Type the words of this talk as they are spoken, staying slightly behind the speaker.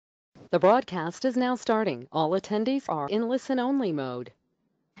The broadcast is now starting. All attendees are in listen-only mode.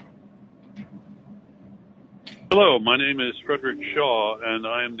 Hello, my name is Frederick Shaw, and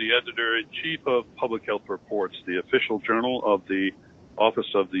I am the Editor-in-Chief of Public Health Reports, the official journal of the Office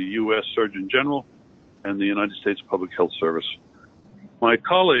of the U.S. Surgeon General and the United States Public Health Service. My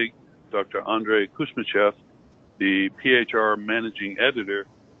colleague, Dr. Andrei Kuzmichev, the PHR Managing Editor,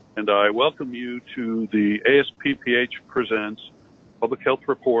 and I welcome you to the ASPPH Presents Public Health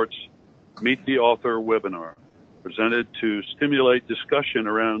Reports Meet the Author webinar, presented to stimulate discussion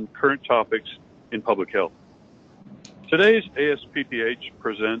around current topics in public health. Today's ASPPH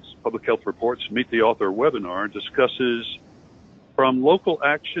Presents Public Health Reports Meet the Author webinar discusses from local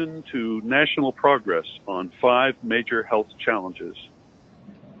action to national progress on 5 major health challenges.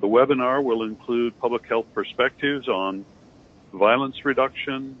 The webinar will include public health perspectives on violence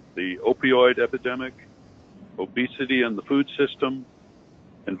reduction, the opioid epidemic, obesity and the food system,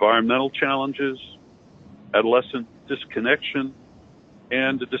 environmental challenges, adolescent disconnection,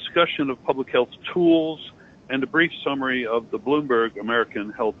 and a discussion of public health tools and a brief summary of the Bloomberg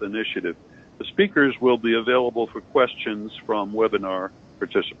American Health Initiative. The speakers will be available for questions from webinar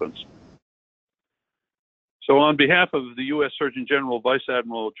participants. So on behalf of the U.S. Surgeon General Vice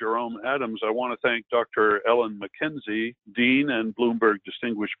Admiral Jerome Adams, I want to thank Dr. Ellen MacKenzie, Dean and Bloomberg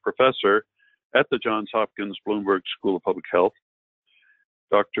Distinguished Professor at the Johns Hopkins Bloomberg School of Public Health,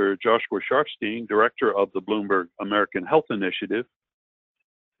 Dr. Joshua Sharfstein, Director of the Bloomberg American Health Initiative,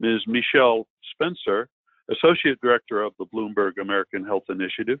 Ms. Michelle Spencer, Associate Director of the Bloomberg American Health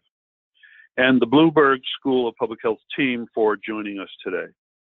Initiative, and the Bloomberg School of Public Health team for joining us today.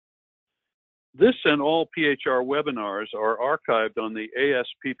 This and all PHR webinars are archived on the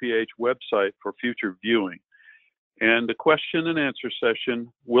ASPPH website for future viewing, and a question and answer session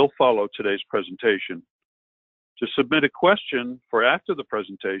will follow today's presentation. To submit a question for after the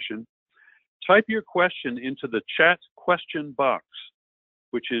presentation, type your question into the chat question box,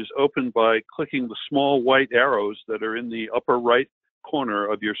 which is opened by clicking the small white arrows that are in the upper right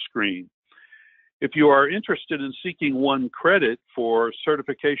corner of your screen. If you are interested in seeking 1 credit for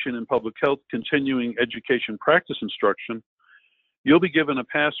certification in public health continuing education practice instruction, you'll be given a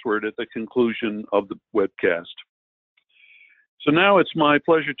password at the conclusion of the webcast. So now it's my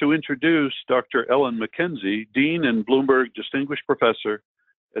pleasure to introduce Dr. Ellen MacKenzie, Dean and Bloomberg Distinguished Professor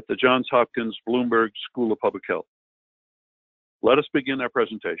at the Johns Hopkins Bloomberg School of Public Health. Let us begin our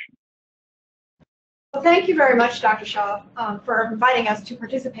presentation. Well, thank you very much, Dr. Shaw, for inviting us to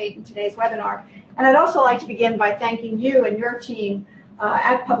participate in today's webinar. And I'd also like to begin by thanking you and your team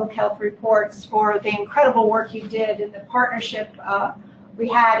at Public Health Reports for the incredible work you did in the partnership we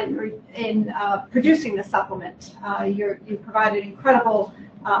had in producing the supplement. You provided incredible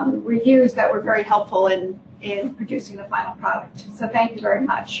reviews that were very helpful in producing the final product. So thank you very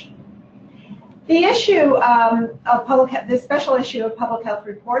much. The issue this special issue of Public Health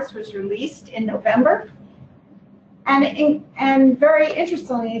Reports was released in November, and very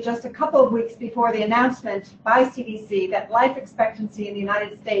interestingly, just a couple of weeks before the announcement by CDC that life expectancy in the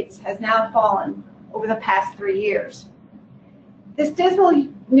United States has now fallen over the past 3 years. This dismal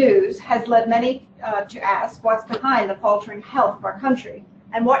news has led many to ask what's behind the faltering health of our country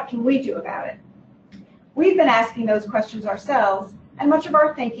and what can we do about it. We've been asking those questions ourselves, and much of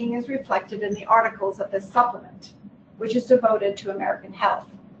our thinking is reflected in the articles of this supplement, which is devoted to American health.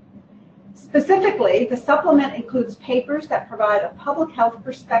 Specifically, the supplement includes papers that provide a public health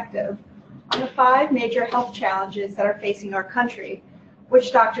perspective on the 5 major health challenges that are facing our country,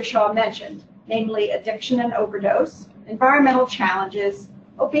 which Dr. Shaw mentioned, namely addiction and overdose, environmental challenges,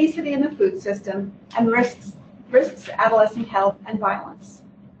 obesity in the food system, and risks to adolescent health and violence.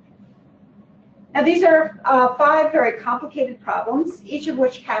 Now, these are 5 very complicated problems, each of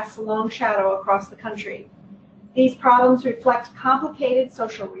which casts a long shadow across the country. These problems reflect complicated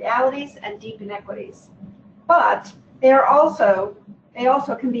social realities and deep inequities, but they also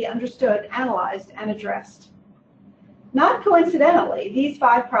can be understood, analyzed, and addressed. Not coincidentally, these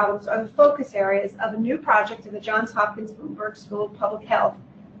 5 problems are the focus areas of a new project in the Johns Hopkins Bloomberg School of Public Health,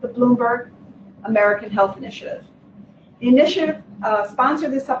 the Bloomberg American Health Initiative. The initiative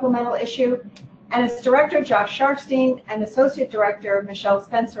sponsored the supplemental issue, and its director, Josh Sharfstein, and associate director, Michelle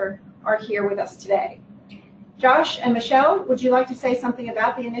Spencer, are here with us today. Josh and Michelle, would you like to say something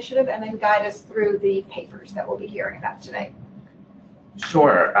about the initiative and then guide us through the papers that we'll be hearing about today?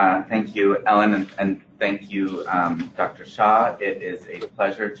 Sure. Thank you, Ellen, and thank you, Dr. Shaw. It is a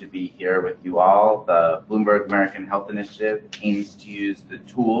pleasure to be here with you all. The Bloomberg American Health Initiative aims to use the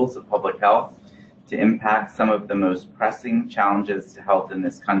tools of public health to impact some of the most pressing challenges to health in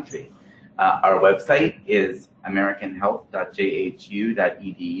this country. Our website is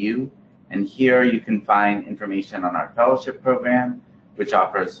americanhealth.jhu.edu, And here you can find information on our fellowship program, which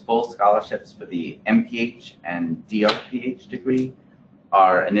offers full scholarships for the MPH and DRPH degree,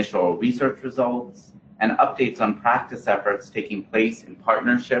 our initial research results, and updates on practice efforts taking place in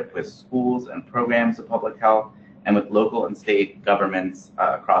partnership with schools and programs of public health and with local and state governments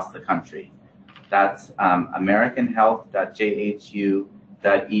across the country. That's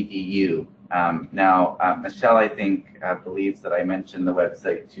americanhealth.jhu.edu. Now, Michelle, I think, believes that I mentioned the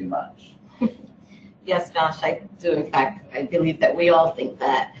website too much. Yes, Josh, I do. In fact, I believe that we all think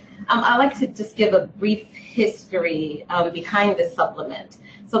that. I'd like to just give a brief history behind this supplement.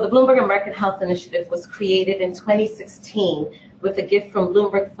 So the Bloomberg American Health Initiative was created in 2016 with a gift from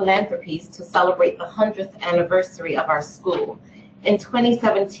Bloomberg Philanthropies to celebrate the 100th anniversary of our school. In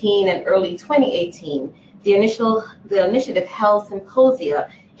 2017 and early 2018, the initiative held symposia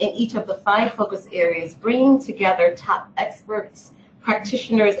in each of the 5 focus areas, bringing together top experts,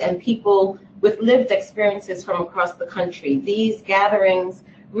 practitioners, and people with lived experiences from across the country. These gatherings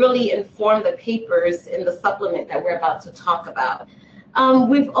really inform the papers in the supplement that we're about to talk about.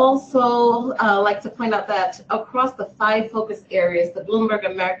 We've also like to point out that across the 5 focus areas, the Bloomberg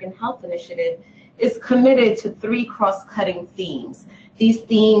American Health Initiative is committed to 3 cross-cutting themes. These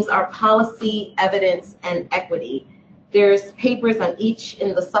themes are policy, evidence, and equity. There's papers on each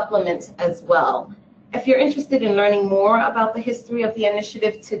in the supplement as well. If you're interested in learning more about the history of the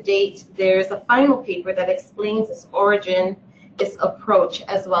initiative to date, there's a final paper that explains its origin, its approach,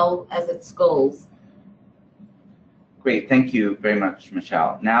 as well as its goals. Great, thank you very much,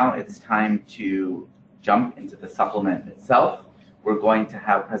 Michelle. Now it's time to jump into the supplement itself. We're going to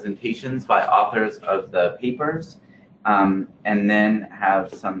have presentations by authors of the papers and then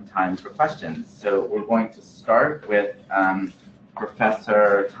have some time for questions. So we're going to start with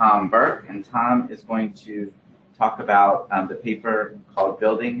Professor Tom Burke, and Tom is going to talk about the paper called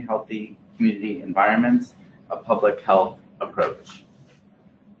Building Healthy Community Environments, a Public Health Approach.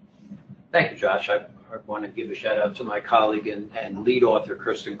 Thank you, Josh. I want to give a shout out to my colleague and lead author,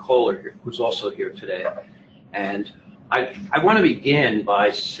 Kristen Kohler, who's also here today. And I want to begin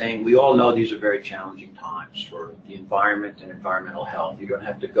by saying we all know these are very challenging times for the environment and environmental health. You don't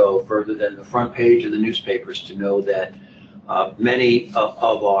have to go further than the front page of the newspapers to know that many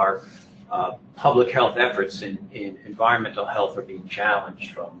of our public health efforts in environmental health are being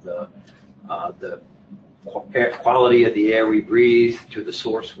challenged, from the quality of the air we breathe to the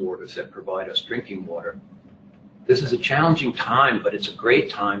source waters that provide us drinking water. This is a challenging time, but it's a great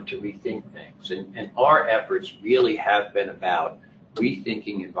time to rethink things. And our efforts really have been about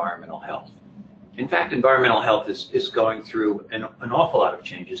rethinking environmental health. In fact, environmental health is going through an awful lot of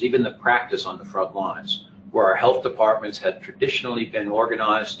changes, even the practice on the front lines, where our health departments had traditionally been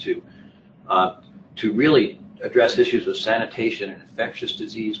organized to really address issues of sanitation and infectious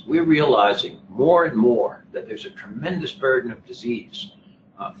disease. We're realizing more and more that there's a tremendous burden of disease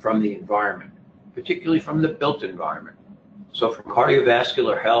from the environment, particularly from the built environment. So from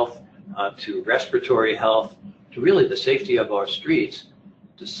cardiovascular health to respiratory health to really the safety of our streets,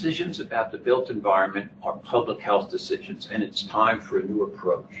 decisions about the built environment are public health decisions, and it's time for a new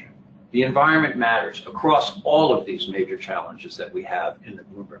approach. The environment matters across all of these major challenges that we have in the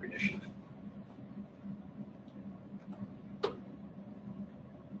Bloomberg Initiative.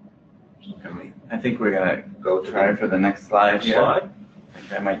 I think we're going to go try for the next slide here. I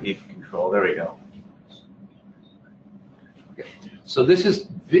think I might need control. There we go. Okay. So this is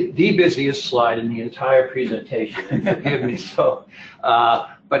the busiest slide in the entire presentation, and forgive me. So,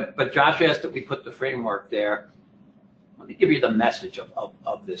 but Josh asked that we put the framework there. Let me give you the message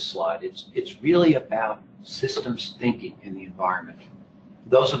of this slide. It's really about systems thinking in the environment.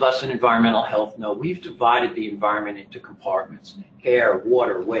 Those of us in environmental health know we've divided the environment into compartments: air,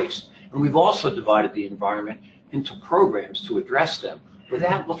 water, waste. And we've also divided the environment into programs to address them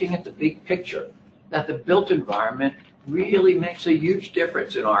without looking at the big picture, that the built environment really makes a huge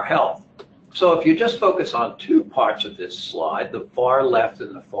difference in our health. So if you just focus on 2 parts of this slide, the far left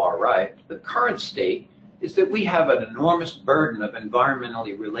and the far right, the current state is that we have an enormous burden of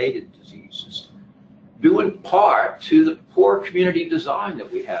environmentally related diseases, due in part to the poor community design that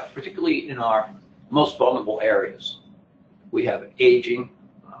we have, particularly in our most vulnerable areas. We have aging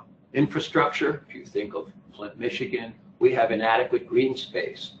infrastructure. If you think of Flint, Michigan, we have inadequate green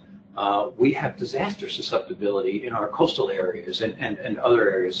space. We have disaster susceptibility in our coastal areas and other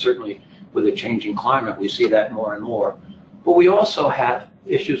areas. Certainly with a changing climate, we see that more and more. But we also have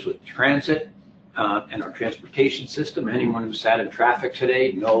issues with transit and our transportation system. Anyone who sat in traffic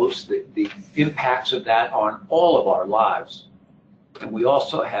today knows the impacts of that on all of our lives. And we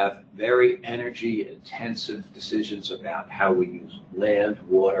also have very energy-intensive decisions about how we use land,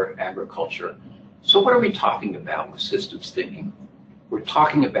 water, agriculture. So what are we talking about with systems thinking? We're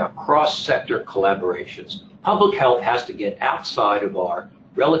talking about cross-sector collaborations. Public health has to get outside of our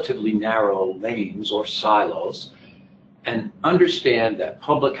relatively narrow lanes or silos and understand that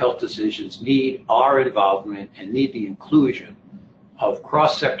public health decisions need our involvement and need the inclusion of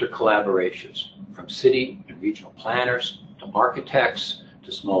cross-sector collaborations from city and regional planners to architects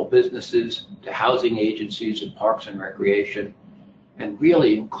to small businesses to housing agencies and parks and recreation, and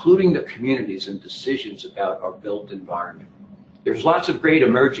really including the communities in decisions about our built environment. There's lots of great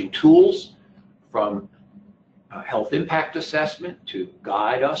emerging tools, from health impact assessment to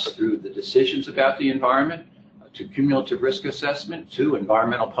guide us through the decisions about the environment, to cumulative risk assessment, to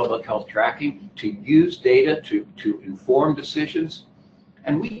environmental public health tracking, to use data to inform decisions.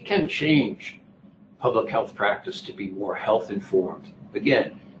 And we can change public health practice to be more health informed.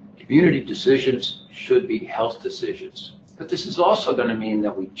 Again, community decisions should be health decisions. But this is also going to mean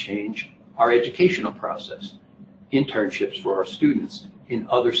that we change our educational process, internships for our students in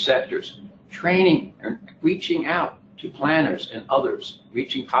other sectors, training and reaching out to planners and others,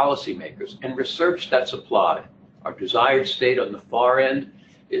 reaching policymakers, and research that's applied. Our desired state on the far end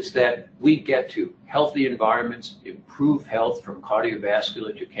is that we get to healthy environments, improve health from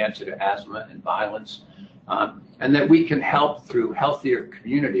cardiovascular to cancer to asthma and violence, and that we can help through healthier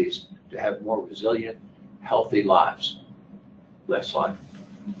communities to have more resilient, healthy lives. Last slide.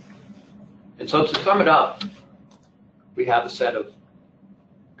 And so to sum it up, we have a set of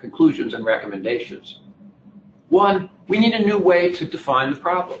conclusions and recommendations. One, we need a new way to define the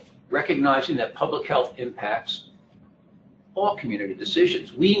problem, recognizing that public health impacts all community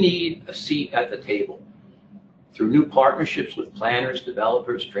decisions. We need a seat at the table. Through new partnerships with planners,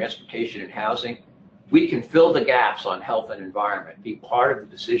 developers, transportation, and housing, we can fill the gaps on health and environment, be part of the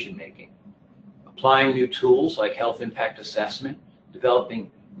decision making. Applying new tools like health impact assessment, developing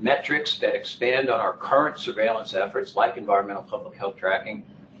metrics that expand on our current surveillance efforts like environmental public health tracking,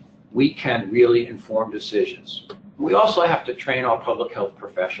 we can really inform decisions. We also have to train our public health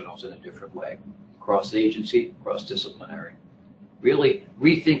professionals in a different way, cross-agency, cross-disciplinary, really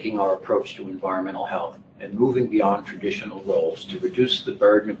rethinking our approach to environmental health and moving beyond traditional roles to reduce the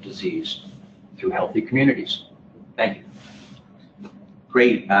burden of disease through healthy communities. Thank you.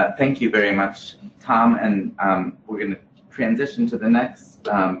 Great. Thank you very much, Tom. And we're going to transition to the next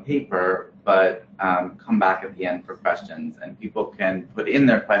paper, but come back at the end for questions. And people can put in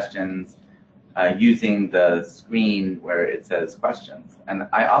their questions using the screen where it says questions. And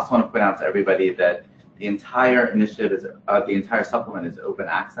I also want to point out to everybody that the entire initiative is, the entire supplement is open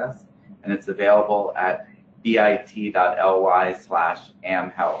access, and it's available at bit.ly/amhealth,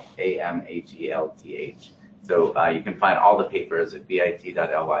 AMHELTH. So you can find all the papers at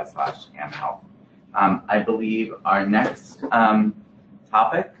bit.ly/amhealth. I believe our next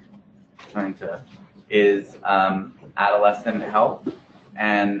topic is adolescent health,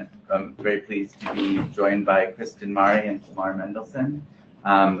 and I'm very pleased to be joined by Kristen Mari and Tamar Mendelson,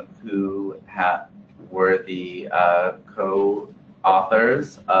 who were the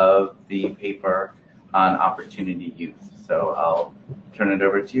co-authors of the paper on opportunity youth. So I'll turn it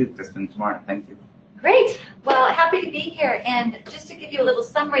over to you, Kristen and Tamar. Thank you. Great. Well, happy to be here. And just to give you a little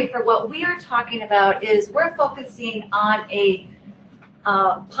summary for what we are talking about is we're focusing on a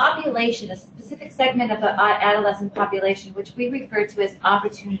population, a specific segment of the adolescent population, which we refer to as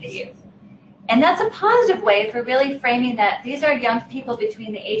opportunity youth. And that's a positive way for really framing that these are young people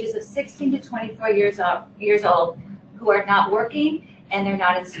between the ages of 16 to 24 years old who are not working and they're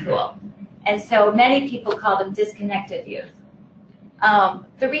not in school. And so many people call them disconnected youth.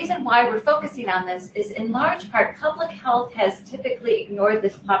 The reason why we're focusing on this is in large part public health has typically ignored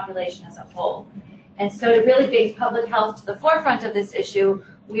this population as a whole. And so to really bring public health to the forefront of this issue,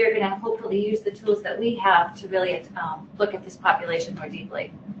 we are going to hopefully use the tools that we have to really look at this population more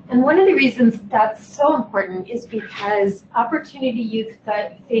deeply. And one of the reasons that's so important is because opportunity youth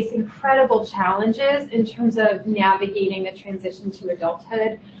face incredible challenges in terms of navigating the transition to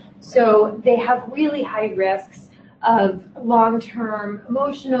adulthood. So they have really high risks of long-term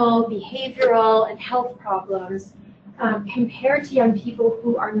emotional, behavioral, and health problems compared to young people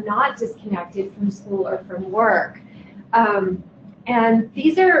who are not disconnected from school or from work. And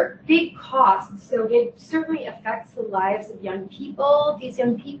these are big costs, so it certainly affects the lives of young people. These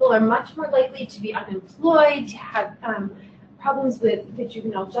young people are much more likely to be unemployed, to have problems with the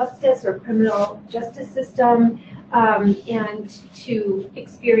juvenile justice or criminal justice system, and to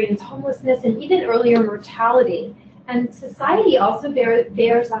experience homelessness and even earlier mortality. And society also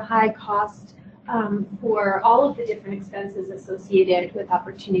bears a high cost for all of the different expenses associated with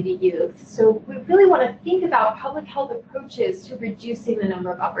opportunity youth. So we really want to think about public health approaches to reducing the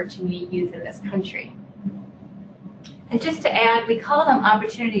number of opportunity youth in this country. And just to add, we call them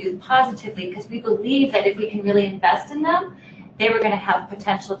opportunity youth positively because we believe that if we can really invest in them, they were going to have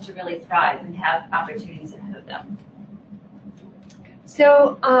potential to really thrive and have opportunities ahead of them.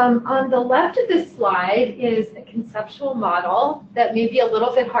 So on the left of this slide is a conceptual model that may be a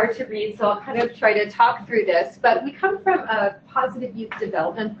little bit hard to read, so I'll kind of try to talk through this. But we come from a positive youth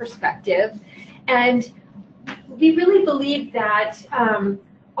development perspective, and we really believe that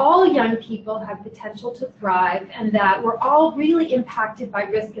all young people have potential to thrive, and that we're all really impacted by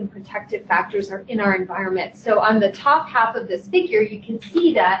risk and protective factors in our environment. So on the top half of this figure, you can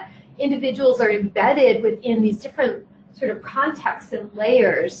see that individuals are embedded within these different sort of contexts and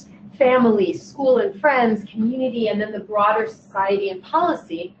layers: family, school and friends, community, and then the broader society and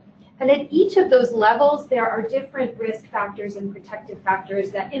policy. And at each of those levels, there are different risk factors and protective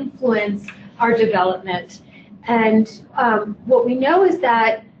factors that influence our development. And what we know is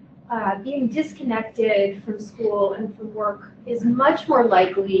that being disconnected from school and from work is much more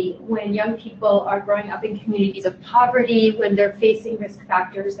likely when young people are growing up in communities of poverty, when they're facing risk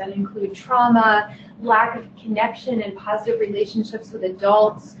factors that include trauma, lack of connection and positive relationships with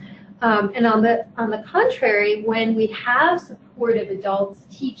adults. And on the contrary, when we have supportive adults,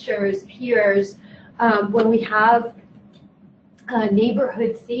 teachers, peers, when we have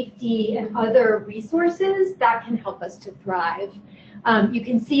neighborhood safety and other resources, that can help us to thrive. You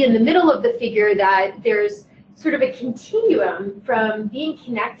can see in the middle of the figure that there's sort of a continuum from being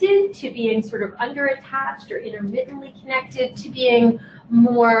connected to being sort of under-attached or intermittently connected to being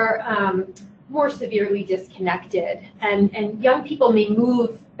more severely disconnected. And young people may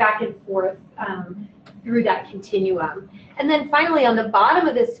move back and forth through that continuum. And then finally, on the bottom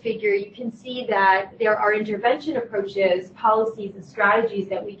of this figure, you can see that there are intervention approaches, policies, and strategies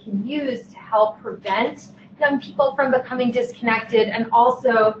that we can use to help prevent young people from becoming disconnected, and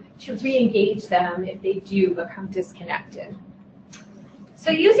also to re-engage them if they do become disconnected.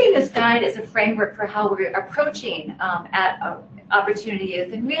 So using this guide as a framework for how we're approaching opportunity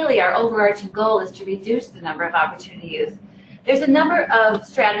youth, and really our overarching goal is to reduce the number of opportunity youth. There's a number of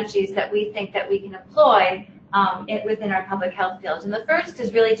strategies that we think that we can employ within our public health field. And the first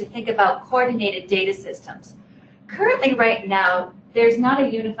is really to think about coordinated data systems. Currently, right now, there's not a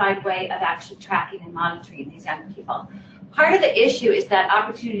unified way of actually tracking and monitoring these young people. Part of the issue is that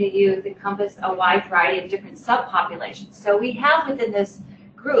opportunity youth encompass a wide variety of different subpopulations. So we have within this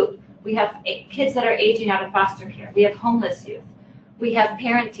group, we have kids that are aging out of foster care. We have homeless youth. We have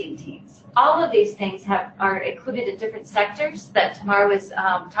parenting teams. All of these things are included in different sectors that Tamar was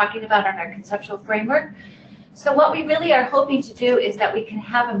talking about on our conceptual framework. So what we really are hoping to do is that we can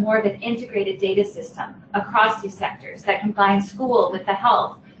have a more of an integrated data system across these sectors that combines school with the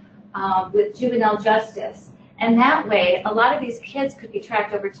health, with juvenile justice. And that way, a lot of these kids could be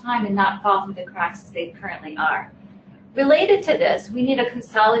tracked over time and not fall through the cracks as they currently are. Related to this, we need a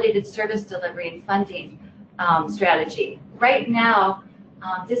consolidated service delivery and funding strategy. Right now,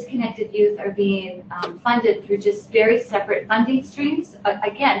 disconnected youth are being funded through just very separate funding streams,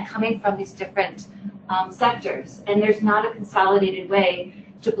 again, coming from these different sectors, and there's not a consolidated way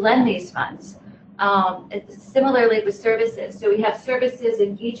to blend these funds. Similarly with services, so we have services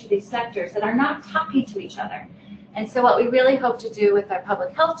in each of these sectors that are not talking to each other. And so what we really hope to do with our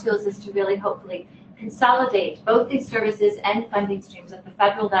public health tools is to really hopefully consolidate both these services and funding streams at the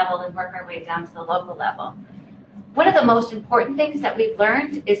federal level and work our way down to the local level. One of the most important things that we've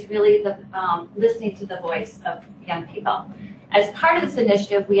learned is really the listening to the voice of young people. As part of this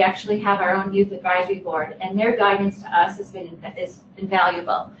initiative, we actually have our own youth advisory board, and their guidance to us has been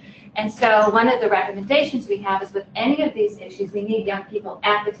invaluable. And so one of the recommendations we have is with any of these issues, we need young people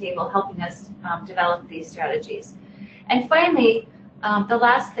at the table helping us develop these strategies. And finally, the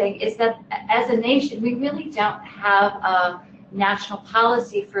last thing is that as a nation, we really don't have a national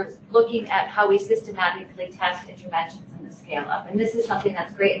policy for looking at how we systematically test interventions in the scale up. And this is something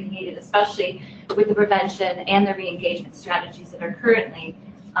that's greatly needed, especially with the prevention and the re-engagement strategies that are currently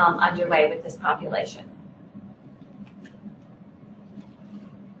underway with this population.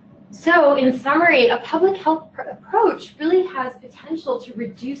 So in summary, a public health approach really has potential to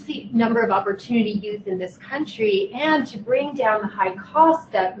reduce the number of opportunity youth in this country and to bring down the high costs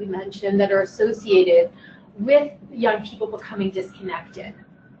that we mentioned that are associated with young people becoming disconnected.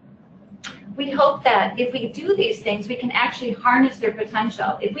 We hope that if we do these things, we can actually harness their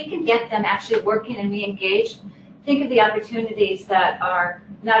potential. If we can get them actually working and re-engaged, think of the opportunities that are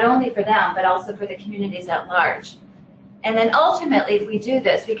not only for them, but also for the communities at large. And then ultimately, if we do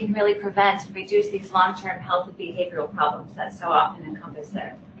this, we can really prevent and reduce these long-term health and behavioral problems that so often encompass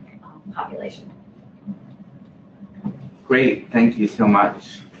their population. Great, thank you so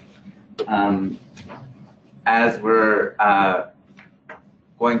much. As we're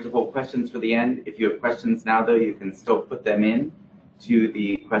going to hold questions for the end, if you have questions now, though, you can still put them in to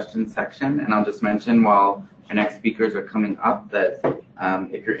the questions section. And I'll just mention while our next speakers are coming up that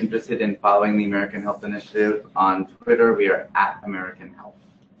if you're interested in following the American Health Initiative on Twitter, we are at American Health.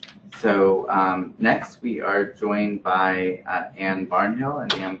 So next we are joined by Anne Barnhill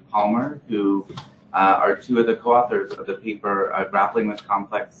and Ann Palmer, who are two of the co-authors of the paper Grappling with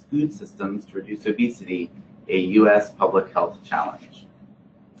Complex Food Systems to Reduce Obesity, a U.S. Public Health Challenge.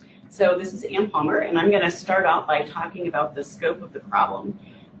 So this is Ann Palmer, and I'm going to start out by talking about the scope of the problem.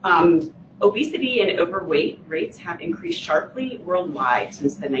 Obesity and overweight rates have increased sharply worldwide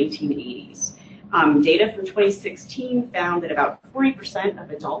since the 1980s. Data from 2016 found that about 40% of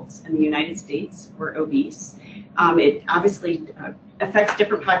adults in the United States were obese. It obviously affects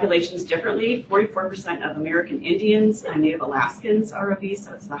different populations differently. 44% of American Indians and Native Alaskans are obese,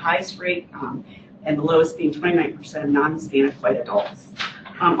 so it's the highest rate, and the lowest being 29% of non-Hispanic white adults.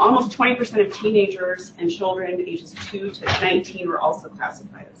 Almost 20% of teenagers and children ages 2 to 19 were also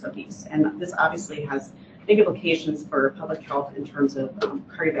classified as obese, and this obviously has big implications for public health in terms of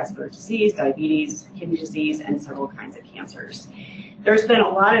cardiovascular disease, diabetes, kidney disease, and several kinds of cancers. There's been a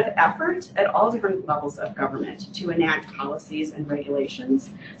lot of effort at all different levels of government to enact policies and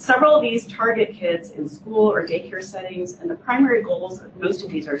regulations. Several of these target kids in school or daycare settings, and the primary goals of most of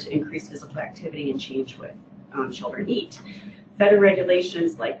these are to increase physical activity and change what children eat. Federal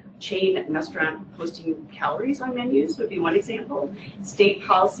regulations like chain restaurant posting calories on menus would be one example. State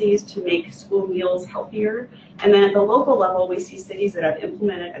policies to make school meals healthier. And then at the local level, we see cities that have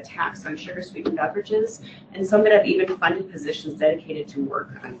implemented a tax on sugar-sweetened beverages, and some that have even funded positions dedicated to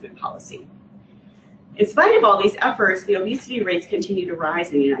work on food policy. In spite of all these efforts, the obesity rates continue to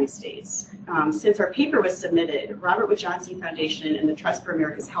rise in the United States. Since our paper was submitted, Robert Wood Johnson Foundation and the Trust for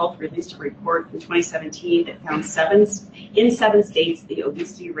America's Health released a report from 2017 that found in seven states the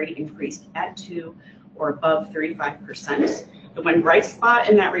obesity rate increased at 2 or above 35%. The one bright spot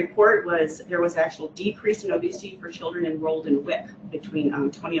in that report was there was actual decrease in obesity for children enrolled in WIC between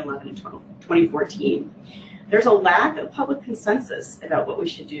 2011 and 2014. There's a lack of public consensus about what we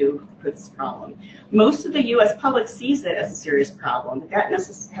should do for this problem. Most of the U.S. public sees it as a serious problem, but that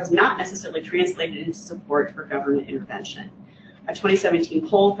has not necessarily translated into support for government intervention. A 2017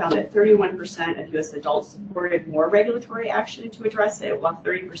 poll found that 31% of U.S. adults supported more regulatory action to address it, while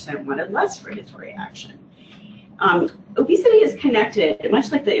 30% wanted less regulatory action. Obesity is connected,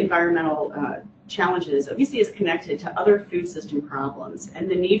 much like the environmental challenges, obesity is connected to other food system problems and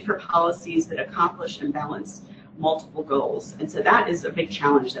the need for policies that accomplish and balance multiple goals. And so that is a big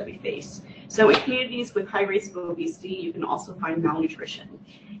challenge that we face. So in communities with high rates of obesity, you can also find malnutrition.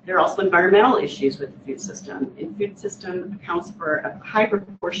 There are also environmental issues with the food system. The food system accounts for a high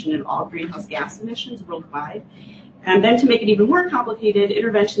proportion of all greenhouse gas emissions worldwide. And then to make it even more complicated,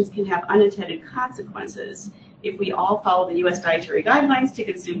 interventions can have unintended consequences. If we all follow the U.S. dietary guidelines to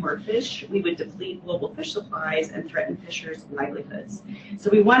consume more fish, we would deplete global fish supplies and threaten fishers' livelihoods. So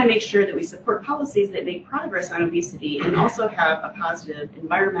we want to make sure that we support policies that make progress on obesity and also have a positive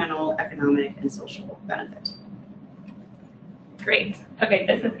environmental, economic, and social benefit. Great. Okay,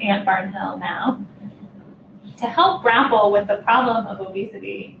 this is Ann Barnhill now. To help grapple with the problem of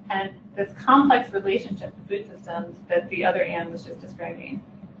obesity and this complex relationship to food systems that the other Ann was just describing,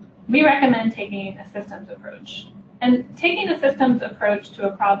 we recommend taking a systems approach. And taking a systems approach to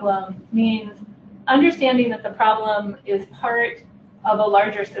a problem means understanding that the problem is part of a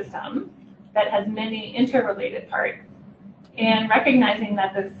larger system that has many interrelated parts, and recognizing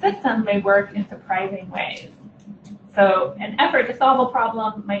that the system may work in surprising ways. So an effort to solve a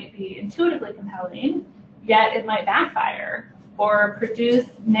problem might be intuitively compelling, yet it might backfire or produce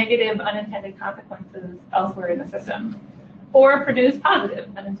negative unintended consequences elsewhere in the system, or produce positive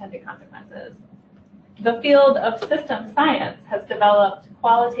unintended consequences. The field of systems science has developed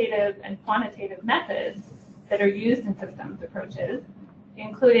qualitative and quantitative methods that are used in systems approaches,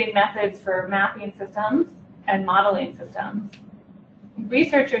 including methods for mapping systems and modeling systems.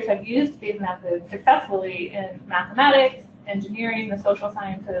 Researchers have used these methods successfully in mathematics, engineering, the social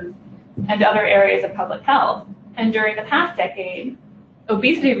sciences, and other areas of public health. And during the past decade,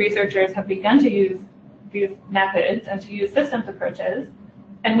 obesity researchers have begun to use these methods and to use systems approaches,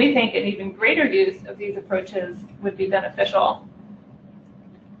 and we think an even greater use of these approaches would be beneficial.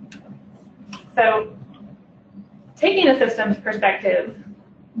 So, taking a systems perspective,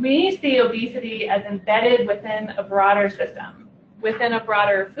 we see obesity as embedded within a broader system, within a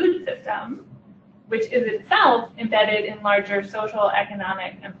broader food system, which is itself embedded in larger social,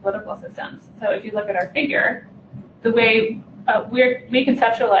 economic, and political systems. So if you look at our figure, the way we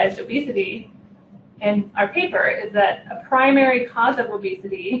conceptualized obesity in our paper is that a primary cause of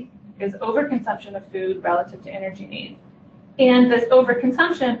obesity is overconsumption of food relative to energy needs. And this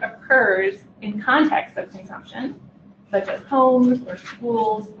overconsumption occurs in contexts of consumption, such as homes or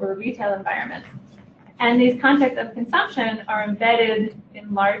schools or retail environments. And these contexts of consumption are embedded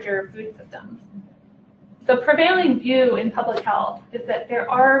in larger food systems. The prevailing view in public health is that there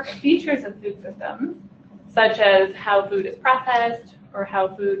are features of food systems, such as how food is processed or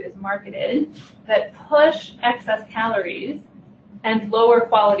how food is marketed, that push excess calories and lower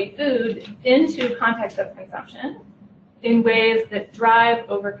quality food into contexts of consumption in ways that drive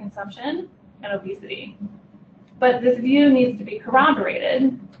overconsumption and obesity. But this view needs to be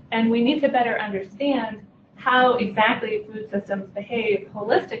corroborated, and we need to better understand how exactly food systems behave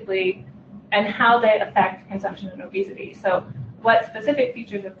holistically and how they affect consumption and obesity. So what specific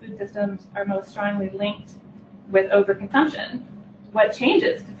features of food systems are most strongly linked with overconsumption? What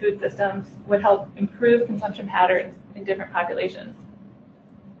changes to food systems would help improve consumption patterns in different populations?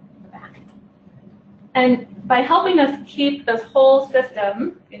 And by helping us keep this whole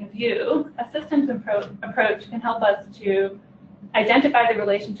system in view, a systems approach can help us to identify the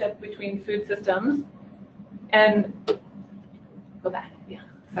relationship between food systems and, go back, yeah,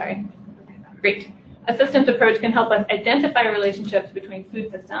 sorry. Great. A systems approach can help us identify relationships between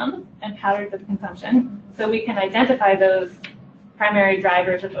food systems and patterns of consumption, so we can identify those primary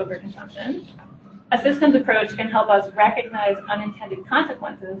drivers of overconsumption. A systems approach can help us recognize unintended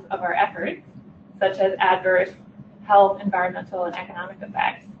consequences of our efforts, such as adverse health, environmental, and economic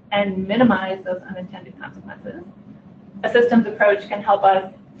effects, and minimize those unintended consequences. A systems approach can help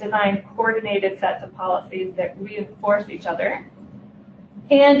us design coordinated sets of policies that reinforce each other.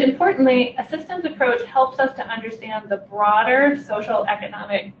 And importantly, a systems approach helps us to understand the broader social,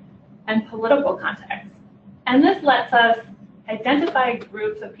 economic, and political context. And this lets us identify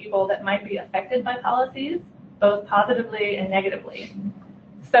groups of people that might be affected by policies, both positively and negatively.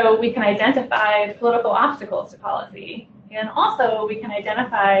 So we can identify political obstacles to policy, and also we can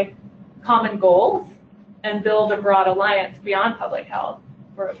identify common goals and build a broad alliance beyond public health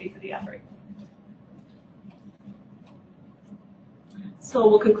for obesity efforts. So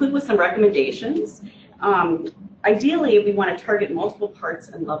we'll conclude with some recommendations. Ideally, we want to target multiple parts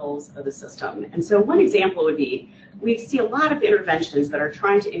and levels of the system. And so one example would be, we see a lot of interventions that are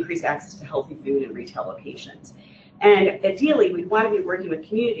trying to increase access to healthy food in retail locations. And ideally, we'd want to be working with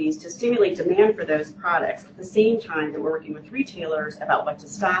communities to stimulate demand for those products at the same time that we're working with retailers about what to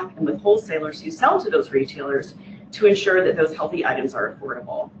stock and with wholesalers who sell to those retailers to ensure that those healthy items are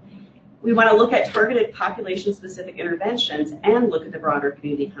affordable. We want to look at targeted population-specific interventions and look at the broader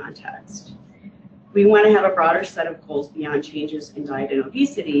community context. We want to have a broader set of goals beyond changes in diet and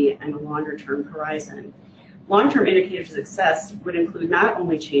obesity and a longer-term horizon. Long-term indicators of success would include not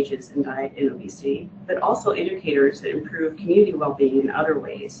only changes in diet and obesity, but also indicators that improve community well-being in other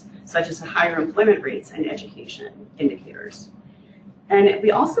ways, such as higher employment rates and education indicators. And we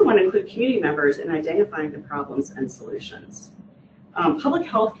also want to include community members in identifying the problems and solutions. Public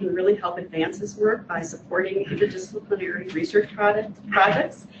health can really help advance this work by supporting interdisciplinary research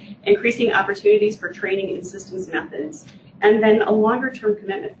projects, increasing opportunities for training in systems methods, and then a longer-term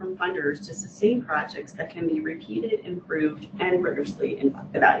commitment from funders to sustain projects that can be repeated, improved, and rigorously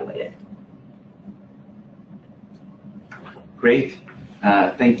evaluated. Great.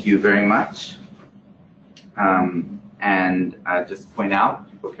 Thank you very much. And just point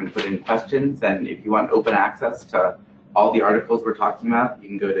out, people can put in questions, and if you want open access to all the articles we're talking about, you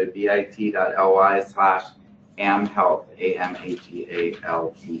can go to bit.ly/amhealth, AMHEALTH.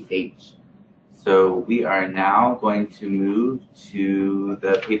 So we are now going to move to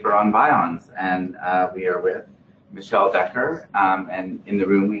the paper on bions, and we are with Michelle Decker, and in the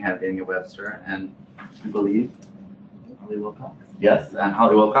room we have Daniel Webster and I believe Holly Wilcox. Yes, and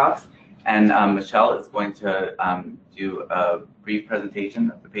Holly Wilcox. And Michelle is going to do a brief presentation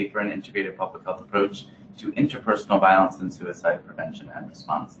of the paper, An Integrated Public Health Approach to Interpersonal Violence and Suicide Prevention and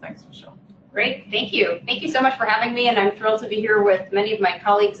Response. Thanks, Michelle. Great, thank you. Thank you so much for having me, and I'm thrilled to be here with many of my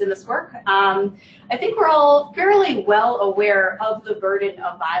colleagues in this work. I think we're all fairly well aware of the burden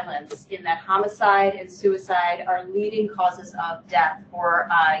of violence in that homicide and suicide are leading causes of death for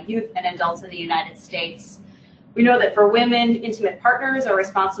youth and adults in the United States. We know that for women, intimate partners are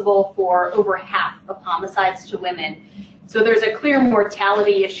responsible for over half of homicides to women. So there's a clear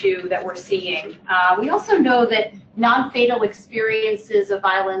mortality issue that we're seeing. We also know that non-fatal experiences of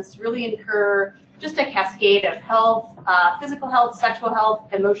violence really incur just a cascade of health, physical health, sexual health,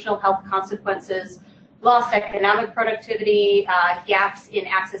 emotional health consequences, lost economic productivity, gaps in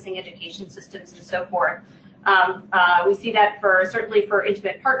accessing education systems, and so forth. We see that certainly for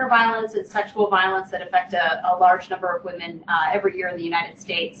intimate partner violence and sexual violence that affect a large number of women every year in the United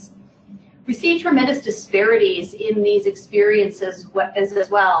States. We see tremendous disparities in these experiences as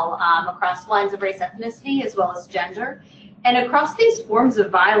well across lines of race, ethnicity, as well as gender. And across these forms of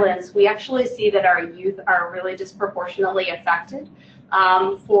violence, we actually see that our youth are really disproportionately affected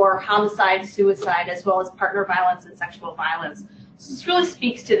for homicide, suicide, as well as partner violence and sexual violence. So this really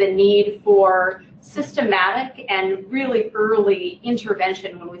speaks to the need for systematic and really early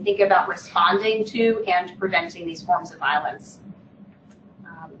intervention when we think about responding to and preventing these forms of violence.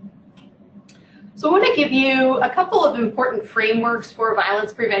 So I want to give you a couple of important frameworks for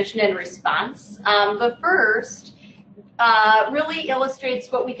violence prevention and response. The first really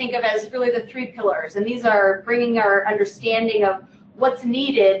illustrates what we think of as really the three pillars, and these are bringing our understanding of what's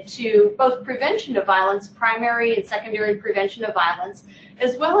needed to both prevention of violence, primary and secondary prevention of violence,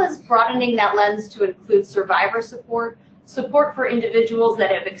 as well as broadening that lens to include survivor support, support for individuals that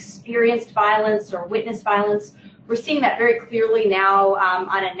have experienced violence or witnessed violence. We're seeing that very clearly now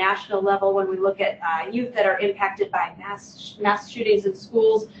on a national level when we look at youth that are impacted by mass shootings in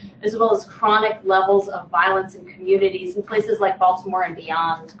schools, as well as chronic levels of violence in communities in places like Baltimore and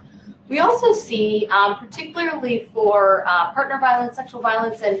beyond. We also see, particularly for partner violence, sexual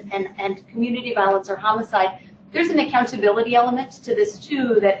violence, and community violence or homicide, there's an accountability element to this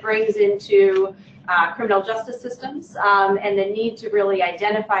too that brings into criminal justice systems and the need to really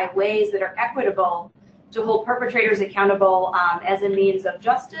identify ways that are equitable to hold perpetrators accountable as a means of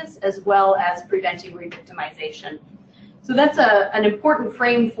justice, as well as preventing re-victimization. So that's an important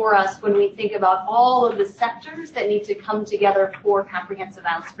frame for us when we think about all of the sectors that need to come together for comprehensive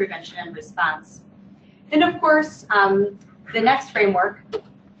violence prevention and response. And of course, the next framework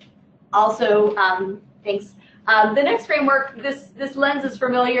also, thanks. The next framework, this lens is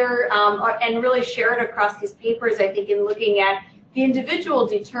familiar and really shared across these papers, I think, in looking at the individual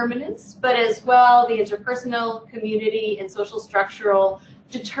determinants, but as well the interpersonal, community, and social structural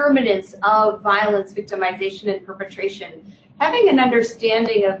determinants of violence, victimization, and perpetration. Having an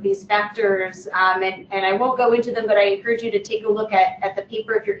understanding of these factors, and I won't go into them, but I encourage you to take a look at the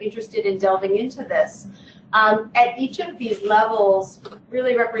paper if you're interested in delving into this. At each of these levels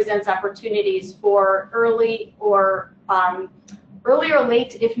really represents opportunities for early or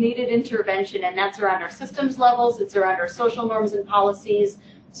late, if needed, intervention, and that's around our systems levels, it's around our social norms and policies,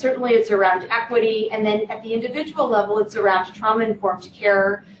 certainly it's around equity, and then at the individual level, it's around trauma-informed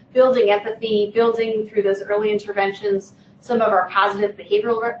care, building empathy, building through those early interventions, some of our positive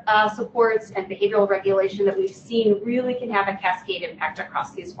behavioral supports and behavioral regulation that we've seen really can have a cascade impact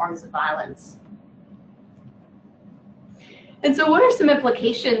across these forms of violence. And so what are some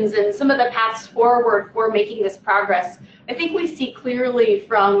implications and some of the paths forward for making this progress? I think we see clearly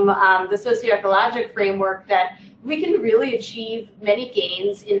from the socioecologic framework that we can really achieve many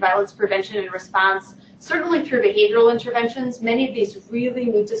gains in violence prevention and response, certainly through behavioral interventions. Many of these really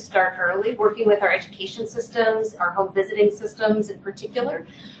need to start early, working with our education systems, our home visiting systems in particular.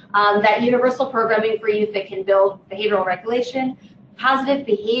 That universal programming for youth that can build behavioral regulation, positive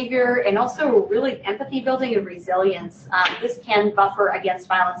behavior, and also really empathy building and resilience. This can buffer against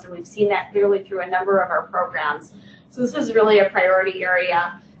violence, and we've seen that clearly through a number of our programs. So this is really a priority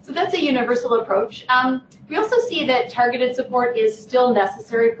area. So that's a universal approach. We also see that targeted support is still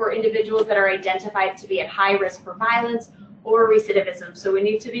necessary for individuals that are identified to be at high risk for violence or recidivism. So we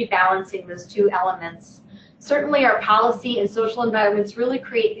need to be balancing those two elements. Certainly our policy and social environments really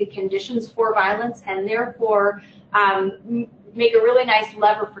create the conditions for violence and therefore make a really nice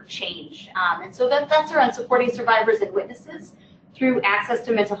lever for change. And so that's around supporting survivors and witnesses through access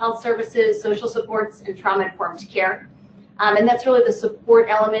to mental health services, social supports, and trauma-informed care. And that's really the support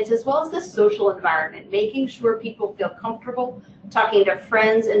element as well as the social environment, making sure people feel comfortable talking to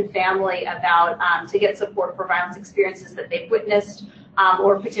friends and family about to get support for violence experiences that they've witnessed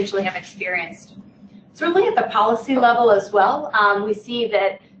or potentially have experienced. Certainly at the policy level as well, we see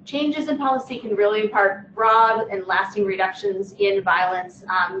that changes in policy can really impart broad and lasting reductions in violence.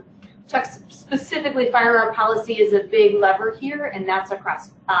 Specifically, firearm policy is a big lever here, and that's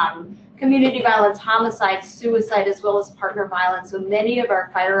across community violence, homicide, suicide, as well as partner violence. So many of our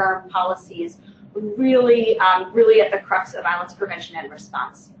firearm policies really at the crux of violence prevention and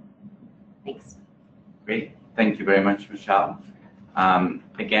response. Thanks. Great. Thank you very much, Michelle.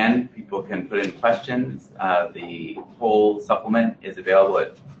 Again, people can put in questions. The whole supplement is available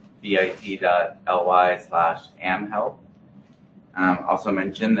at bit.ly/amhelp. Also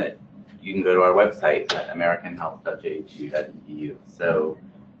mention that you can go to our website at americanhealth.jhu.edu. So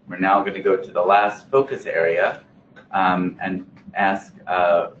we're now going to go to the last focus area and ask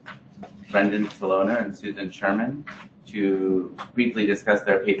Brendan Saloner and Susan Sherman to briefly discuss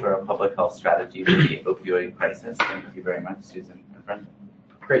their paper on public health strategy for the opioid crisis. Thank you very much, Susan and Brendan.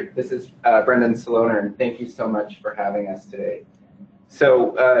 Great. This is Brendan Saloner, and thank you so much for having us today.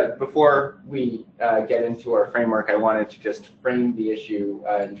 So before we get into our framework, I wanted to just frame the issue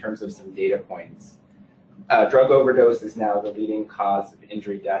in terms of some data points. Drug overdose is now the leading cause of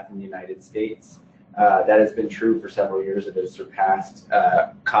injury death in the United States. That has been true for several years. It has surpassed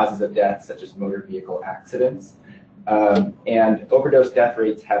causes of death such as motor vehicle accidents. And overdose death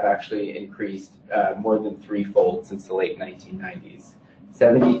rates have actually increased more than threefold since the late 1990s.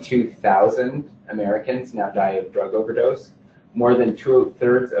 72,000 Americans now die of drug overdose. More than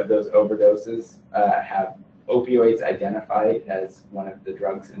 2/3 of those overdoses have opioids identified as one of the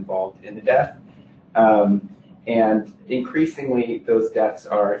drugs involved in the death. And increasingly, those deaths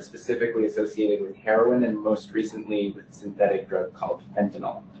are specifically associated with heroin and most recently with a synthetic drug called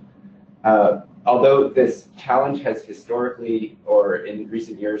fentanyl. Although this challenge has historically or in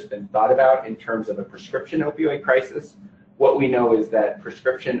recent years been thought about in terms of a prescription opioid crisis, what we know is that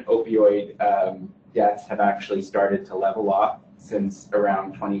prescription opioid deaths have actually started to level off since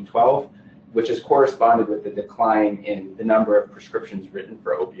around 2012, which has corresponded with the decline in the number of prescriptions written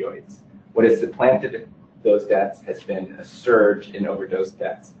for opioids. What has supplanted those deaths has been a surge in overdose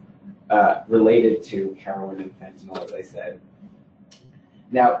deaths related to heroin and fentanyl, as I said.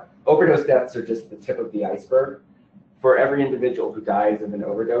 Now, overdose deaths are just the tip of the iceberg. For every individual who dies of an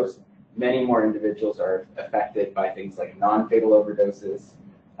overdose, many more individuals are affected by things like non-fatal overdoses,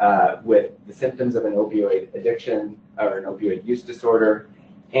 with the symptoms of an opioid addiction or an opioid use disorder.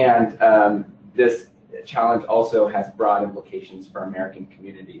 And this challenge also has broad implications for American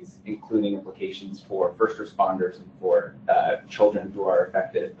communities, including implications for first responders and for children who are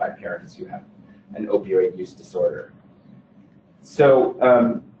affected by parents who have an opioid use disorder. So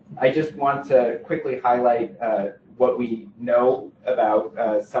I just want to quickly highlight what we know about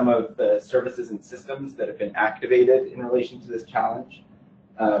some of the services and systems that have been activated in relation to this challenge.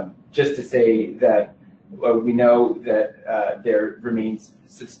 Just to say that we know that there remains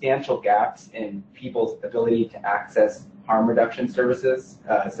substantial gaps in people's ability to access harm reduction services,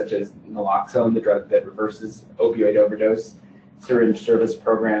 such as naloxone, the drug that reverses opioid overdose, syringe service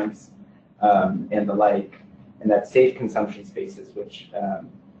programs, and the like, and that safe consumption spaces, which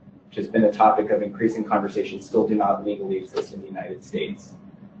has been a topic of increasing conversation, still do not legally exist in the United States.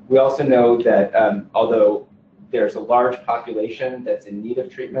 We also know that although there's a large population that's in need of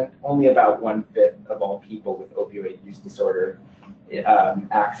treatment, only about 1/5 of all people with opioid use disorder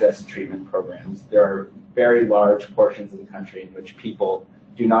access treatment programs. There are very large portions of the country in which people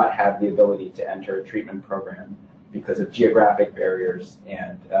do not have the ability to enter a treatment program because of geographic barriers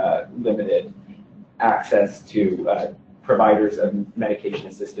and limited access to providers of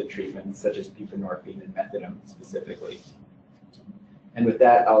medication-assisted treatments, such as buprenorphine and methadone specifically. And with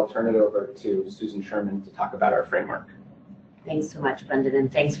that, I'll turn it over to Susan Sherman to talk about our framework. Thanks so much, Brendan,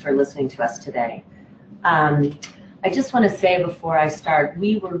 and thanks for listening to us today. I just want to say before I start,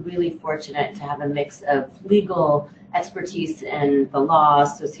 we were really fortunate to have a mix of legal expertise in the law,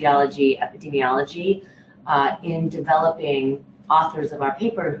 sociology, epidemiology, in developing authors of our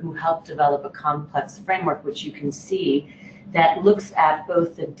paper who helped develop a complex framework, which you can see, that looks at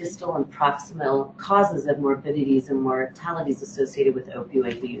both the distal and proximal causes of morbidities and mortalities associated with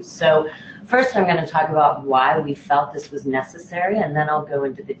opioid use. So first I'm going to talk about why we felt this was necessary, and then I'll go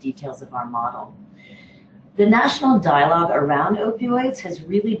into the details of our model. The national dialogue around opioids has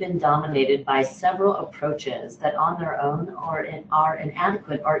really been dominated by several approaches that on their own are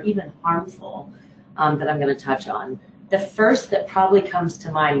inadequate or even harmful that I'm going to touch on. The first that probably comes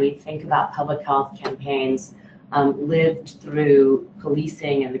to mind, we think about public health campaigns lived through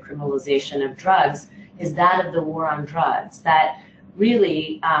policing and the criminalization of drugs, is that of the war on drugs, that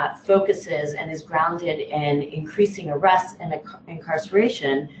really focuses and is grounded in increasing arrests and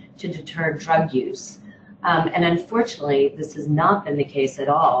incarceration to deter drug use. And unfortunately, this has not been the case at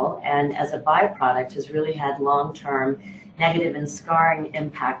all, and as a byproduct has really had long-term negative and scarring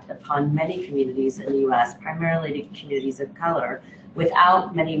impact upon many communities in the U.S., primarily communities of color,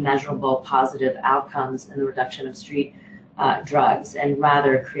 without many measurable positive outcomes in the reduction of street drugs, and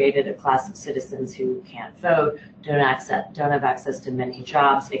rather created a class of citizens who can't vote, don't have access to many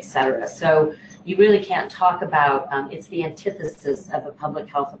jobs, etc. So you really can't talk about, it's the antithesis of a public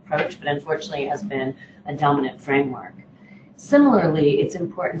health approach, but unfortunately it has been a dominant framework. Similarly, it's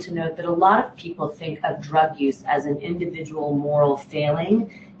important to note that a lot of people think of drug use as an individual moral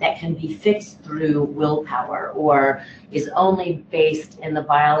failing that can be fixed through willpower or is only based in the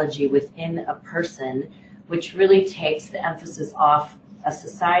biology within a person, which really takes the emphasis off a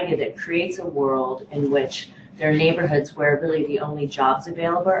society that creates a world in which there are neighborhoods where really the only jobs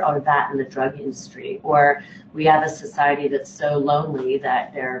available are that in the drug industry, or we have a society that's so lonely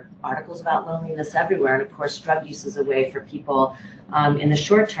that there are articles about loneliness everywhere, and of course drug use is a way for people in the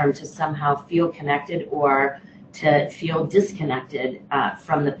short term to somehow feel connected or to feel disconnected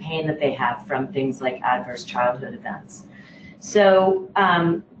from the pain that they have from things like adverse childhood events. So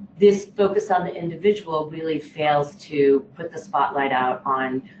this focus on the individual really fails to put the spotlight out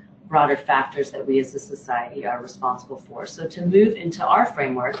on broader factors that we as a society are responsible for. So to move into our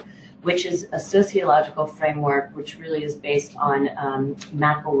framework, which is a sociological framework, which really is based on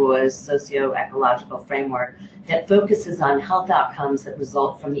McElroy's socio-ecological framework that focuses on health outcomes that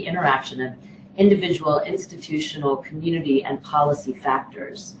result from the interaction of individual, institutional, community, and policy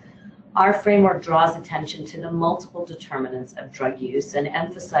factors. Our framework draws attention to the multiple determinants of drug use and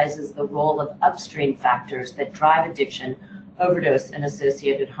emphasizes the role of upstream factors that drive addiction, overdose, and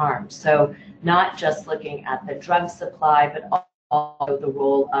associated harm. So not just looking at the drug supply, but also the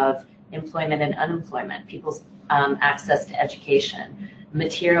role of employment and unemployment, people's access to education,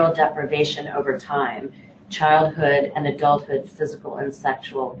 material deprivation over time, childhood and adulthood physical and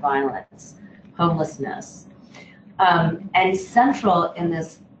sexual violence, homelessness. And central in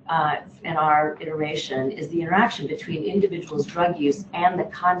this, in our iteration, is the interaction between individuals' drug use and the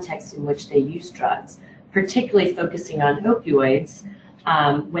context in which they use drugs, particularly focusing on opioids.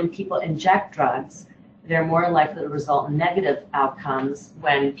 When people inject drugs, they're more likely to result in negative outcomes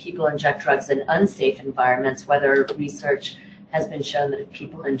when people inject drugs in unsafe environments, whether research has been shown that if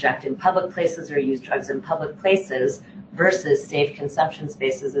people inject in public places or use drugs in public places versus safe consumption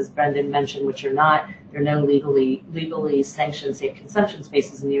spaces, as Brendan mentioned, which are not, there are no legally sanctioned safe consumption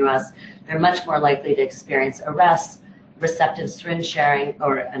spaces in the US, they're much more likely to experience arrests, receptive syringe sharing,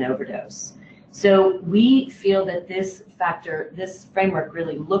 or an overdose. So we feel that this framework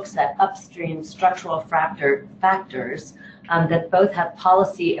really looks at upstream structural factors that both have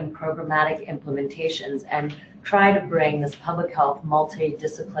policy and programmatic implementations and try to bring this public health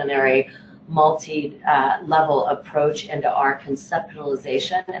multidisciplinary, multi-level approach into our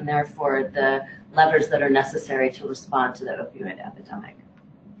conceptualization and therefore the levers that are necessary to respond to the opioid epidemic.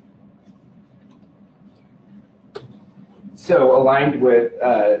 So aligned with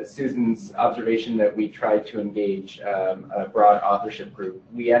Susan's observation that we tried to engage a broad authorship group,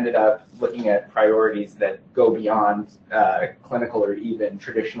 we ended up looking at priorities that go beyond clinical or even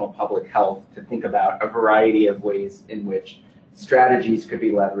traditional public health to think about a variety of ways in which strategies could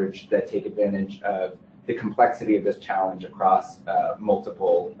be leveraged that take advantage of the complexity of this challenge across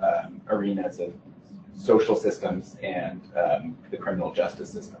multiple arenas of social systems and the criminal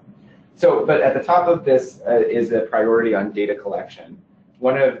justice system. So, but at the top of this is a priority on data collection.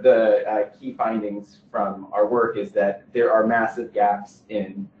 One of the key findings from our work is that there are massive gaps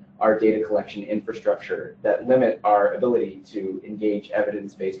in our data collection infrastructure that limit our ability to engage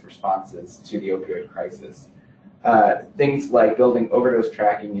evidence-based responses to the opioid crisis. Things like building overdose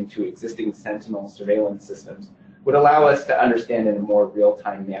tracking into existing Sentinel surveillance systems would allow us to understand in a more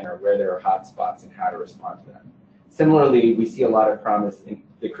real-time manner where there are hotspots and how to respond to them. Similarly, we see a lot of promise in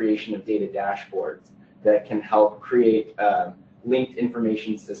the creation of data dashboards that can help create linked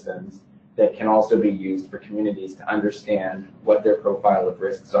information systems that can also be used for communities to understand what their profile of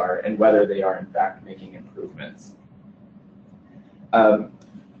risks are and whether they are in fact making improvements.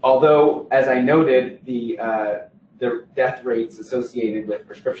 Although, as I noted, the death rates associated with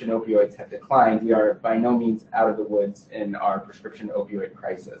prescription opioids have declined, we are by no means out of the woods in our prescription opioid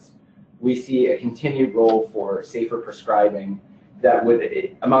crisis. We see a continued role for safer prescribing that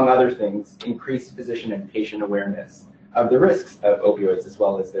would, among other things, increase physician and patient awareness of the risks of opioids as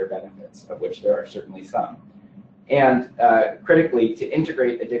well as their benefits, of which there are certainly some. And critically, to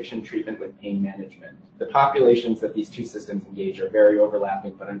integrate addiction treatment with pain management. The populations that these two systems engage are very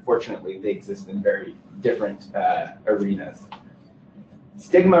overlapping, but unfortunately they exist in very different arenas.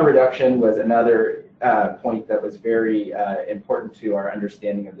 Stigma reduction was another point that was very important to our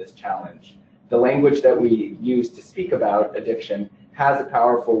understanding of this challenge. The language that we use to speak about addiction has a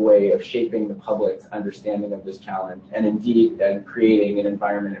powerful way of shaping the public's understanding of this challenge and indeed creating an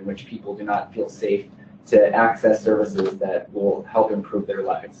environment in which people do not feel safe to access services that will help improve their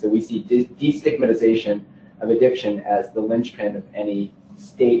lives. So we see destigmatization of addiction as the linchpin of any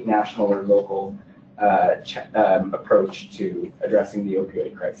state, national, or local approach to addressing the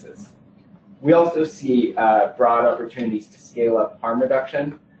opioid crisis. We also see broad opportunities to scale up harm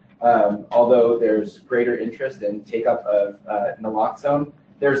reduction. Although there's greater interest in take-up of naloxone,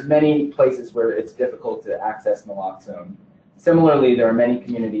 there's many places where it's difficult to access naloxone. Similarly, there are many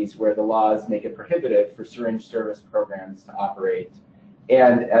communities where the laws make it prohibitive for syringe service programs to operate.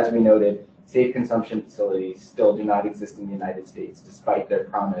 And as we noted, safe consumption facilities still do not exist in the United States, despite their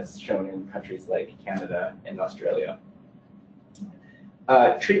promise shown in countries like Canada and Australia.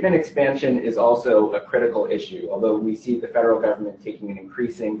 Treatment expansion is also a critical issue. Although we see the federal government taking an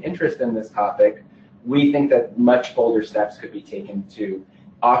increasing interest in this topic, we think that much bolder steps could be taken to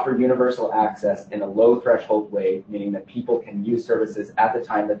offer universal access in a low threshold way, meaning that people can use services at the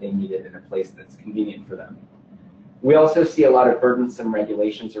time that they need it in a place that's convenient for them. We also see a lot of burdensome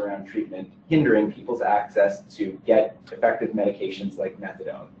regulations around treatment, hindering people's access to get effective medications like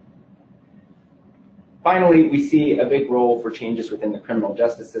methadone. Finally, we see a big role for changes within the criminal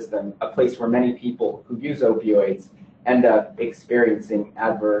justice system, a place where many people who use opioids end up experiencing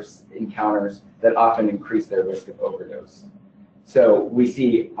adverse encounters that often increase their risk of overdose. So we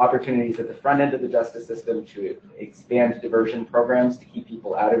see opportunities at the front end of the justice system to expand diversion programs to keep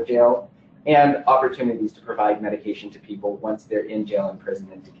people out of jail, and opportunities to provide medication to people once they're in jail and prison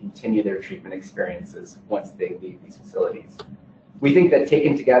and to continue their treatment experiences once they leave these facilities. We think that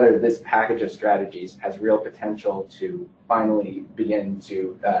taken together, this package of strategies has real potential to finally begin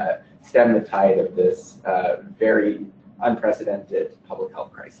to stem the tide of this very unprecedented public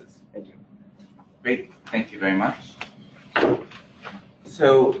health crisis. Thank you. Great, thank you very much.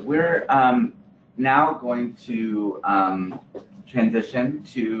 So we're now going to transition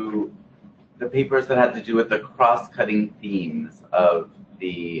to the papers that had to do with the cross-cutting themes of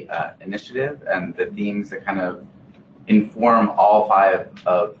the initiative and the themes that kind of inform all 5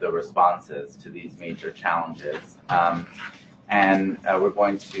 of the responses to these major challenges. We're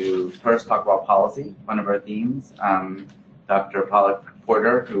going to first talk about policy, one of our themes. Dr. Pollock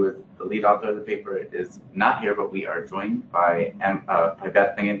Porter, who is the lead author of the paper, is not here, but we are joined by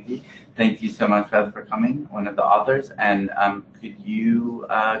Beth MacKenzie. Thank you so much, Beth, for coming, one of the authors. And could you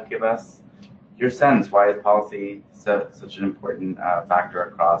give us your sense, why is policy such an important factor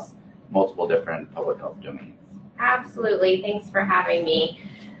across multiple different public health domains? Absolutely, thanks for having me.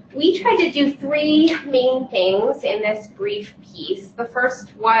 We tried to do 3 main things in this brief piece. The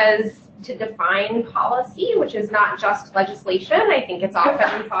first was to define policy, which is not just legislation. I think it's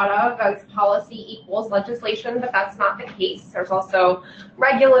often thought of as policy equals legislation, but that's not the case. There's also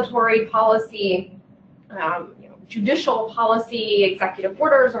regulatory policy, judicial policy, executive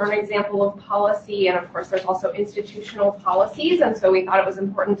orders are an example of policy, and of course there's also institutional policies, and so we thought it was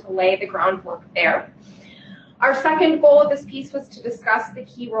important to lay the groundwork there. Our second goal of this piece was to discuss the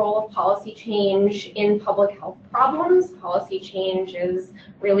key role of policy change in public health problems. Policy change is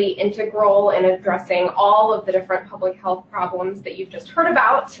really integral in addressing all of the different public health problems that you've just heard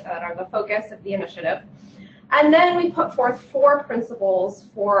about that are the focus of the initiative. And then we put forth 4 principles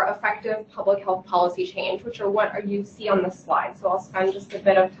for effective public health policy change, which are what you see on this slide. So I'll spend just a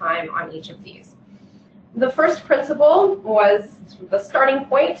bit of time on each of these. The first principle was the starting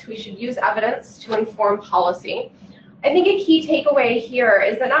point. We should use evidence to inform policy. I think a key takeaway here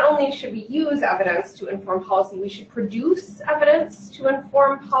is that not only should we use evidence to inform policy, we should produce evidence to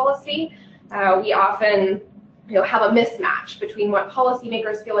inform policy. We often have a mismatch between what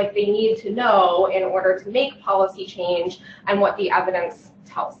policymakers feel like they need to know in order to make policy change and what the evidence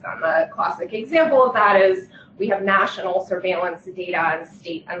tells them. A classic example of that is we have national surveillance data and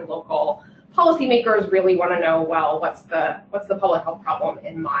state and local policymakers really want to know, well, what's the public health problem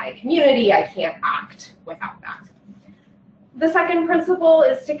in my community? I can't act without that. The second principle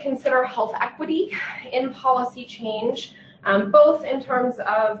is to consider health equity in policy change, both in terms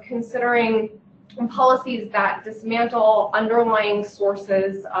of considering policies that dismantle underlying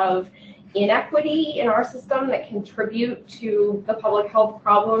sources of inequity in our system that contribute to the public health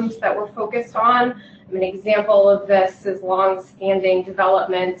problems that we're focused on. An example of this is long-standing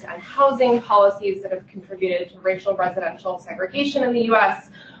development and housing policies that have contributed to racial residential segregation in the U.S.,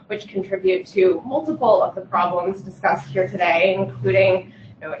 which contribute to multiple of the problems discussed here today, including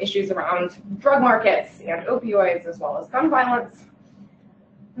issues around drug markets and opioids, as well as gun violence.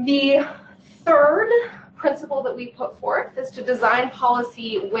 The third principle that we put forth is to design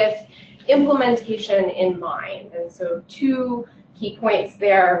policy with implementation in mind. And so 2 key points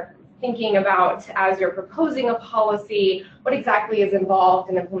there. thinking about as you're proposing a policy, what exactly is involved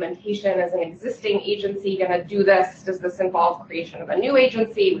in implementation? Is an existing agency going to do this? Does this involve creation of a new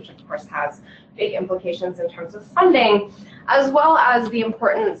agency, which of course has big implications in terms of funding, as well as the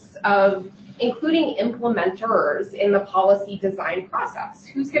importance of including implementers in the policy design process.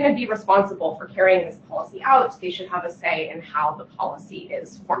 Who's going to be responsible for carrying this policy out? They should have a say in how the policy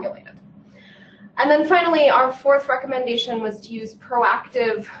is formulated. And then finally, our fourth recommendation was to use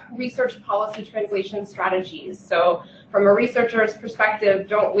proactive research policy translation strategies. So from a researcher's perspective,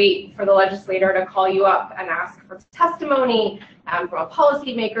 don't wait for the legislator to call you up and ask for testimony. From a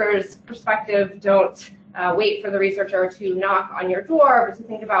policymaker's perspective, don't wait for the researcher to knock on your door, but to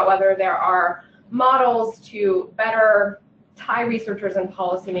think about whether there are models to better tie researchers and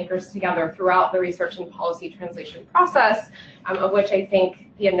policymakers together throughout the research and policy translation process, of which I think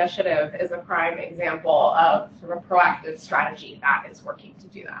the initiative is a prime example of sort of a proactive strategy that is working to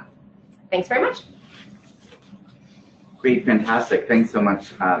do that. Thanks very much. Great, fantastic. Thanks so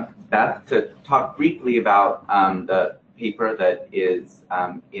much, Beth. To talk briefly about the paper that is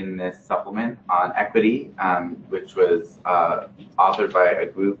in this supplement on equity, which was authored by a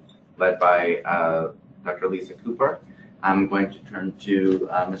group led by Dr. Lisa Cooper. I'm going to turn to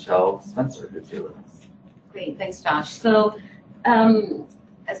Michelle Spencer, who's here with us. Great, thanks, Josh. So,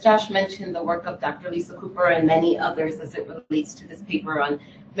 as Josh mentioned, the work of Dr. Lisa Cooper and many others as it relates to this paper on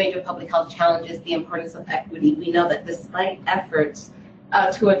major public health challenges, the importance of equity. We know that despite efforts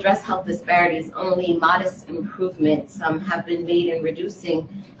to address health disparities, only modest improvements have been made in reducing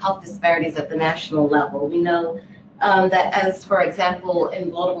health disparities at the national level. We know that as, for example,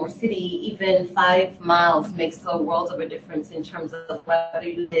 in Baltimore City, even 5 miles makes a world of a difference in terms of whether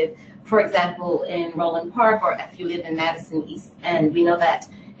you live, for example, in Roland Park or if you live in Madison East End. We know that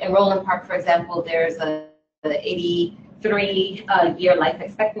in Roland Park, for example, there's a 83-year life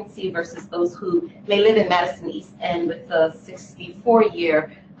expectancy versus those who may live in Madison East End with a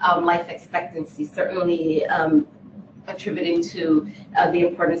 64-year life expectancy, certainly attributing to the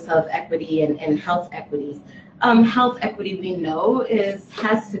importance of equity and health equities. Health equity, we know,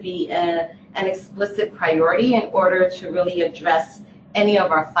 has to be an explicit priority in order to really address any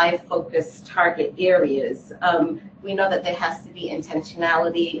of our 5 focus target areas. We know that there has to be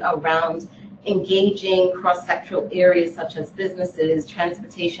intentionality around engaging cross-sectoral areas such as businesses,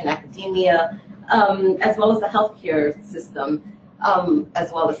 transportation, academia, as well as the healthcare system,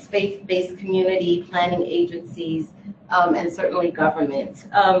 as well as faith-based community, planning agencies, and certainly government.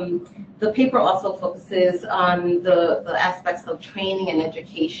 The paper also focuses on the aspects of training and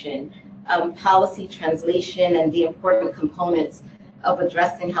education, policy translation, and the important components of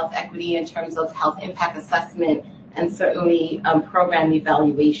addressing health equity in terms of health impact assessment and certainly program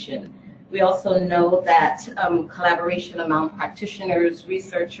evaluation. We also know that collaboration among practitioners,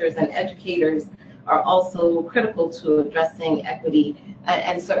 researchers, and educators are also critical to addressing equity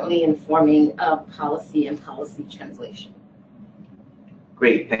and certainly informing policy and policy translation.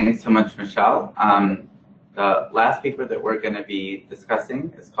 Great, thanks so much, Michelle. The last paper that we're going to be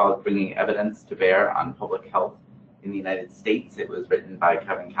discussing is called Bringing Evidence to Bear on Public Health in the United States. It was written by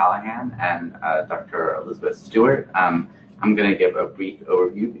Kevin Callahan and Dr. Elizabeth Stewart. I'm going to give a brief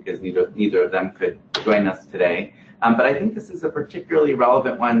overview because neither of them could join us today. But I think this is a particularly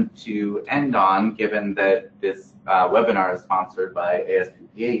relevant one to end on, given that this webinar is sponsored by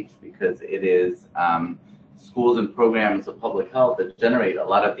ASPPH, because it is schools and programs of public health that generate a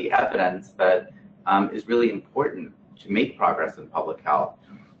lot of the evidence that is really important to make progress in public health.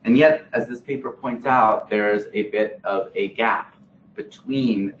 And yet, as this paper points out, there's a bit of a gap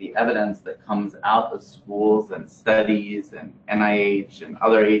between the evidence that comes out of schools and studies and NIH and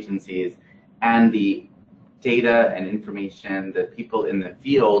other agencies and the data and information that people in the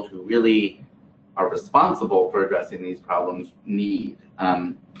field who really are responsible for addressing these problems need.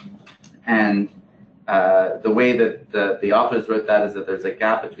 The way that the authors wrote that is that there's a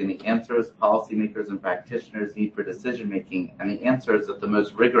gap between the answers policymakers and practitioners need for decision making and the answers that the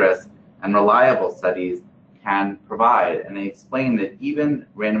most rigorous and reliable studies can provide. And they explain that even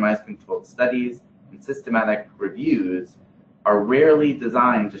randomized controlled studies and systematic reviews are rarely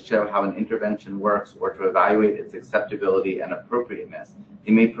designed to show how an intervention works or to evaluate its acceptability and appropriateness.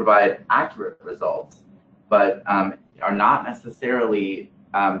 They may provide accurate results, but are not necessarily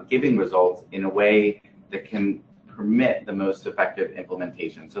giving results in a way that can permit the most effective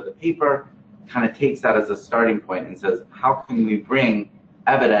implementation. So the paper kind of takes that as a starting point and says, how can we bring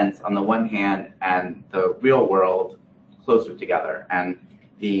evidence on the one hand and the real world closer together? And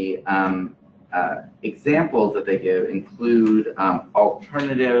the examples that they give include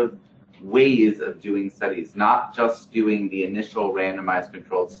alternative ways of doing studies, not just doing the initial randomized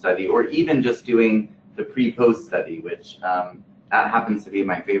controlled study or even just doing the pre-post study, which that happens to be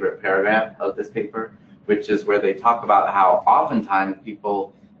my favorite paragraph of this paper, which is where they talk about how oftentimes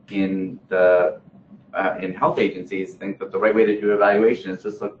people in the in health agencies think that the right way to do evaluation is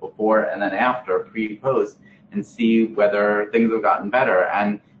just look before and then after, pre-post, and see whether things have gotten better.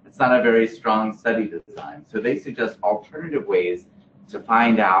 And it's not a very strong study design. So they suggest alternative ways to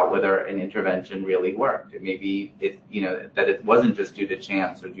find out whether an intervention really worked. It may be that it wasn't just due to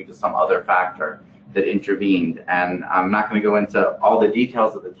chance or due to some other factor that intervened. And I'm not going to go into all the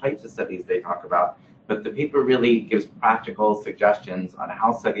details of the types of studies they talk about, but the paper really gives practical suggestions on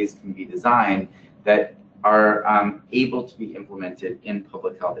how studies can be designed that are able to be implemented in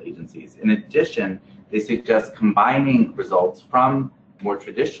public health agencies. In addition, they suggest combining results from more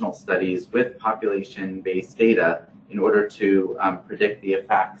traditional studies with population-based data in order to predict the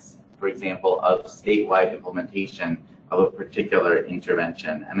effects, for example, of statewide implementation of a particular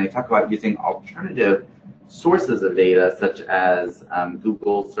intervention. And they talk about using alternative sources of data, such as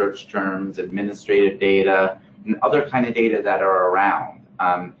Google search terms, administrative data, and other kind of data that are around.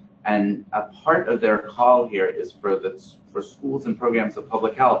 And a part of their call here is for schools and programs of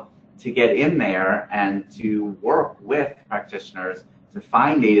public health to get in there and to work with practitioners to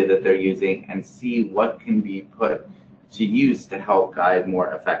find data that they're using and see what can be put to use to help guide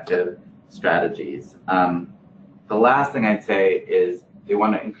more effective strategies. The last thing I'd say is they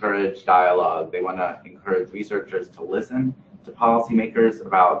want to encourage dialogue. They want to encourage researchers to listen to policymakers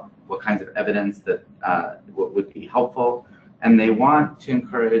about what kinds of evidence that would be helpful. And they want to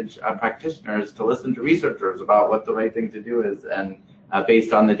encourage practitioners to listen to researchers about what the right thing to do is, and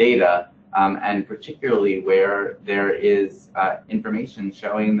based on the data, and particularly where there is information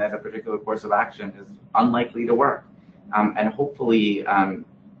showing that a particular course of action is unlikely to work. And hopefully,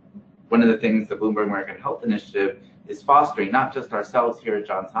 one of the things the Bloomberg American Health Initiative is fostering, not just ourselves here at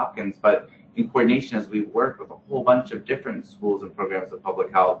Johns Hopkins, but in coordination as we work with a whole bunch of different schools and programs of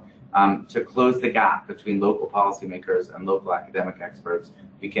public health, to close the gap between local policymakers and local academic experts,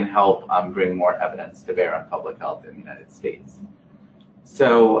 we can help bring more evidence to bear on public health in the United States.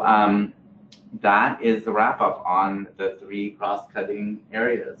 So that is the wrap up on the three cross-cutting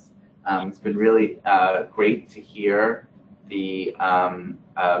areas. It's been really great to hear the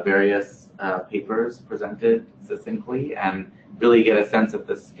various papers presented succinctly and really get a sense of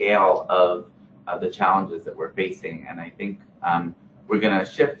the scale of the challenges that we're facing. And I think we're going to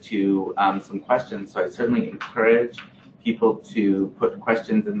shift to some questions. So I certainly encourage people to put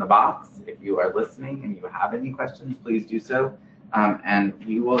questions in the box. If you are listening and you have any questions, please do so. And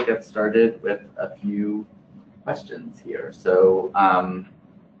we will get started with a few questions here. So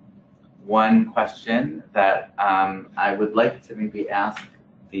one question that I would like to maybe ask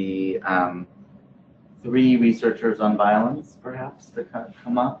the three researchers on violence, perhaps, to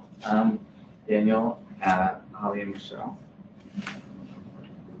come up. Daniel, Holly, and Michelle.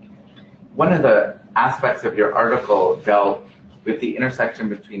 One of the aspects of your article dealt with the intersection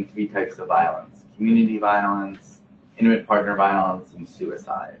between three types of violence: community violence, intimate partner violence, and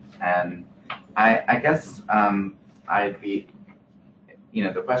suicide. And I guess I'd be,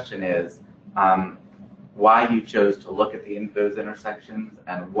 the question is why you chose to look at those intersections,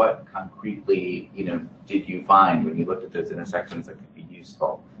 and what concretely, did you find when you looked at those intersections that could be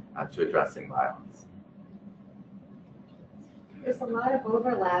useful to addressing violence? There's a lot of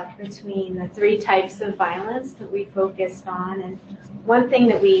overlap between the three types of violence that we focused on, and one thing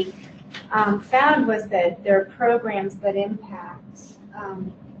that we found was that there are programs that impact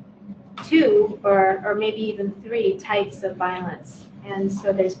two or maybe even three types of violence, and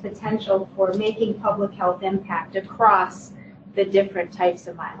so there's potential for making public health impact across the different types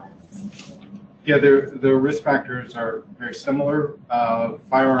of violence. Yeah, the risk factors are very similar.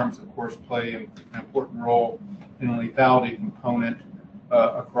 Firearms, of course, play an important role in the lethality component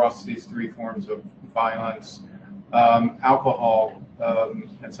across these three forms of violence. Alcohol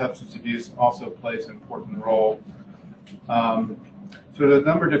and substance abuse also plays an important role. So there's a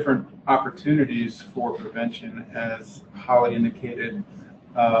number of different opportunities for prevention, as Holly indicated,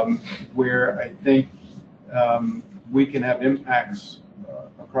 where I think we can have impacts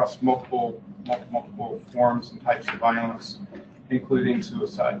across multiple forms and types of violence, including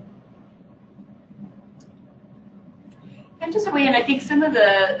suicide. And just a way, and I think some of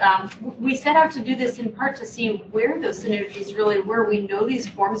the, we set out to do this in part to see where those synergies really were. We know these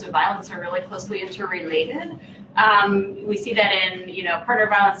forms of violence are really closely interrelated. We see that in, partner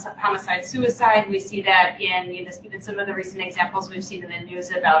violence, homicide, suicide. We see that in even some of the recent examples we've seen in the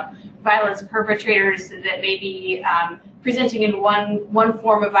news about violence perpetrators that may be presenting in one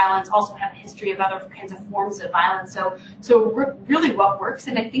form of violence also have a history of other kinds of forms of violence. So really what works,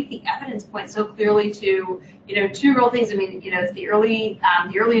 and I think the evidence points so clearly to, two real things. I mean, it's the early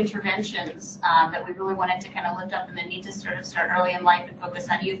interventions that we really wanted to kind of lift up, and the need to sort of start early in life and focus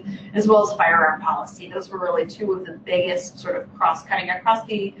on youth, as well as firearm policy. Those were really two of the biggest sort of cross-cutting across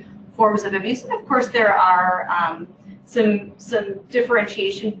the forms of abuse. And of course, there are some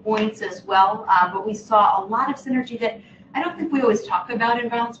differentiation points as well, but we saw a lot of synergy that I don't think we always talk about in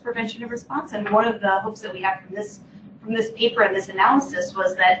violence prevention and response. And one of the hopes that we had from this paper and this analysis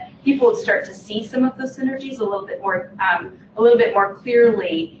was that people would start to see some of those synergies a little bit more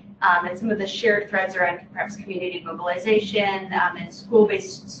clearly, and some of the shared threads around perhaps community mobilization and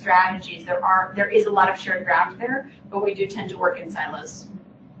school-based strategies. There is a lot of shared ground there, but we do tend to work in silos.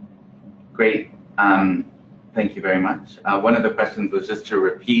 Great. Thank you very much. One of the questions was just to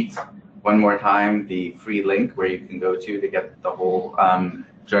repeat one more time the free link where you can go to get the whole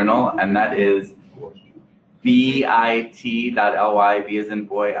journal, and that is bit.ly, B as in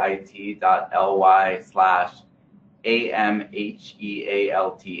boy, it.ly/AMHEALTH,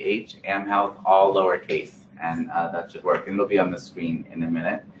 AmHealth, all lowercase, and that should work, and it'll be on the screen in a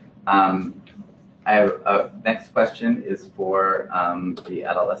minute. I have next question is for the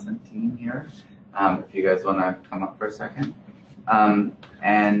adolescent team here. If you guys want to come up for a second.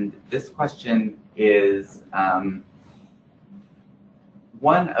 And this question is,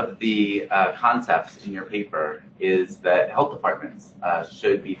 one of the concepts in your paper is that health departments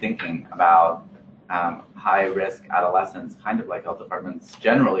should be thinking about high-risk adolescents, kind of like health departments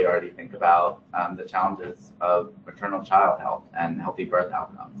generally already think about the challenges of maternal-child health and healthy birth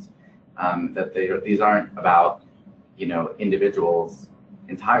outcomes. That these aren't about, individuals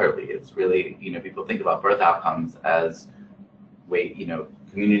entirely. It's really, people think about birth outcomes as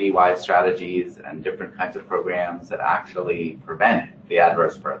community-wide strategies and different kinds of programs that actually prevent the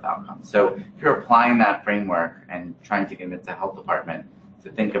adverse birth outcomes. So if you're applying that framework and trying to convince a health department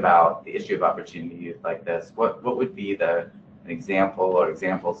to think about the issue of opportunity youth like this, what would be an example or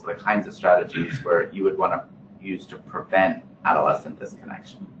examples of the kinds of strategies where you would want to use to prevent adolescent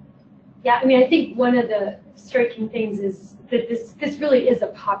disconnection? Yeah, I mean, I think one of the striking things is that this really is a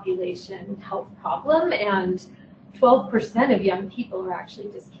population health problem, and 12% of young people are actually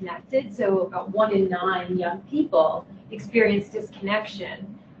disconnected. So about 1 in 9 young people experience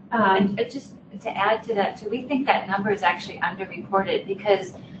disconnection. And just to add to that too, we think that number is actually underreported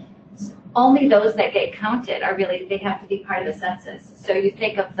because only those that get counted are really, they have to be part of the census. So you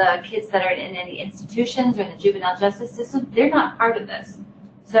think of the kids that are in any institutions or in the juvenile justice system, they're not part of this.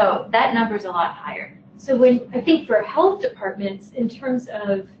 So that number is a lot higher. So when I think for health departments, in terms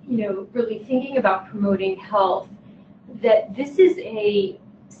of, really thinking about promoting health, that this is a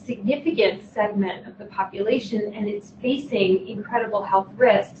significant segment of the population and it's facing incredible health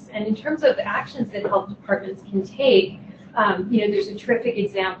risks. And in terms of actions that health departments can take, there's a terrific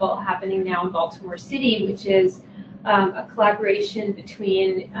example happening now in Baltimore City, which is a collaboration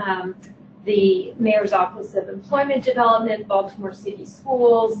between the Mayor's Office of Employment Development, Baltimore City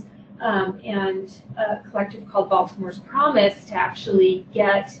Schools, and a collective called Baltimore's Promise to actually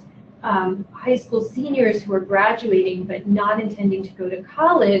get high school seniors who are graduating but not intending to go to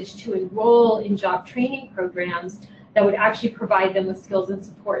college to enroll in job training programs that would actually provide them with skills and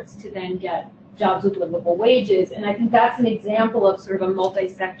supports to then get jobs with livable wages. And I think that's an example of sort of a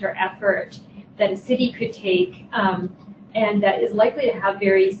multi-sector effort that a city could take and that is likely to have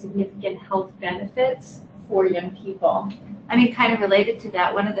very significant health benefits for young people. I mean, kind of related to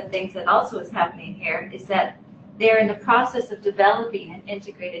that, one of the things that also is happening here is that they're in the process of developing an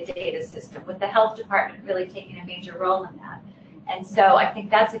integrated data system with the health department really taking a major role in that. And so I think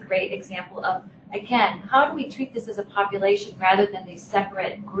that's a great example of, again, how do we treat this as a population rather than these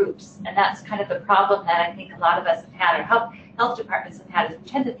separate groups? And that's kind of the problem that I think a lot of us have had, or health departments have had, is we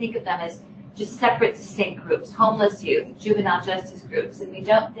tend to think of them as just separate, distinct groups, homeless youth, juvenile justice groups, and we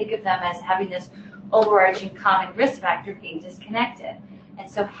don't think of them as having this overarching common risk factor being disconnected.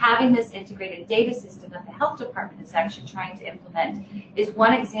 And so having this integrated data system that the health department is actually trying to implement is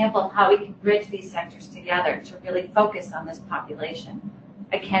one example of how we can bridge these sectors together to really focus on this population.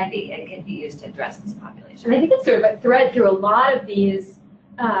 It can be used to address this population. And I think it's sort of a thread through a lot of these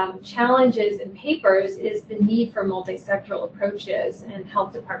challenges and papers is the need for multi-sectoral approaches, and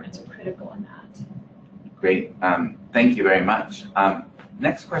health departments are critical in that. Great, thank you very much.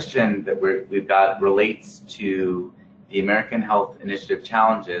 Next question that we've got relates to the American Health Initiative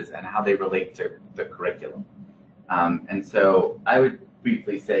challenges and how they relate to the curriculum. And so I would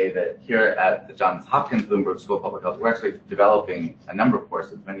briefly say that here at the Johns Hopkins Bloomberg School of Public Health, we're actually developing a number of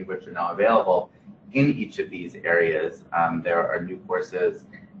courses, many of which are now available in each of these areas. There are new courses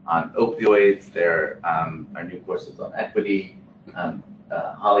on opioids, there are new courses on equity.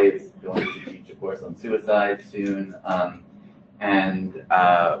 Holly is going to teach a course on suicide soon.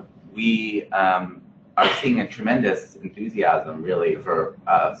 We are seeing a tremendous enthusiasm really for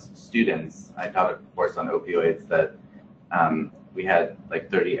students. I taught a course on opioids that we had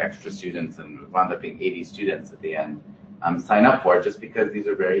like 30 extra students and wound up being 80 students at the end sign up for, just because these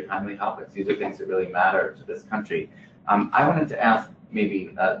are very timely topics. These are things that really matter to this country. I wanted to ask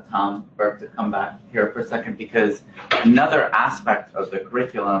maybe Tom Burke to come back here for a second, because another aspect of the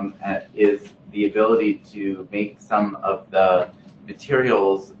curriculum is the ability to make some of the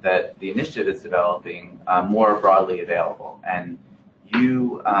materials that the initiative is developing more broadly available. And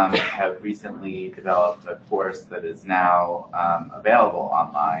you have recently developed a course that is now available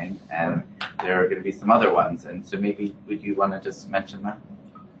online, and there are going to be some other ones. And so maybe would you want to just mention that?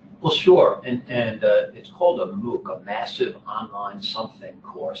 Well, sure, and it's called a MOOC, a Massive Online Something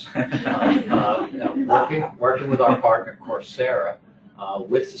course. Working with our partner Coursera,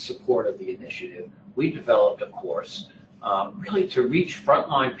 with the support of the initiative, we developed a course really to reach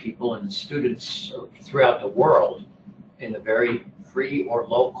frontline people and students throughout the world in a very free or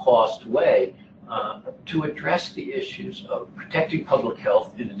low-cost way to address the issues of protecting public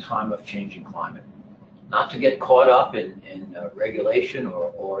health in a time of changing climate. Not to get caught up in regulation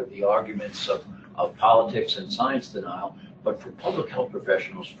or the arguments of politics and science denial, but for public health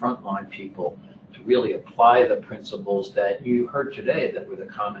professionals, frontline people, to really apply the principles that you heard today that were the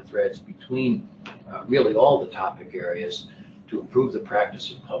common threads between really all the topic areas to improve the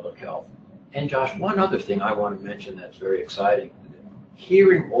practice of public health. And Josh, one other thing I want to mention that's very exciting,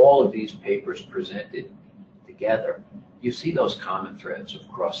 hearing all of these papers presented together, you see those common threads of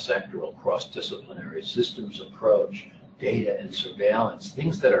cross-sectoral, cross-disciplinary systems approach, data and surveillance,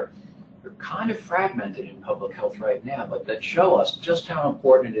 things that are kind of fragmented in public health right now, but that show us just how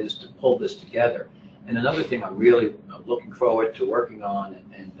important it is to pull this together. And another thing I'm really looking forward to working on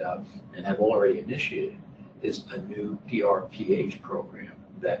and have already initiated is a new DRPH program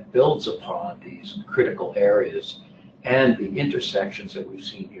that builds upon these critical areas and the intersections that we've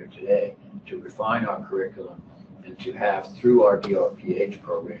seen here today to refine our curriculum and to have, through our DRPH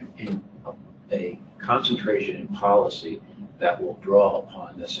program, in a concentration in policy that will draw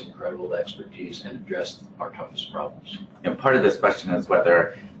upon this incredible expertise and address our toughest problems. And part of this question is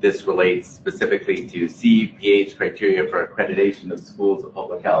whether this relates specifically to CPH criteria for accreditation of schools of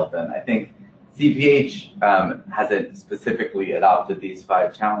public health. And I think CPH hasn't specifically adopted these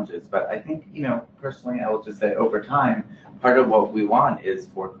 5 challenges, but I think, personally, I will just say over time, part of what we want is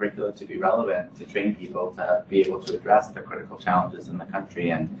for curricula to be relevant, to train people to be able to address the critical challenges in the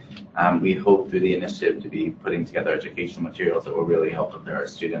country. And we hope through the initiative to be putting together educational materials that will really help prepare our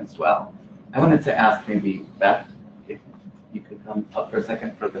students well. I wanted to ask maybe Beth, if you could come up for a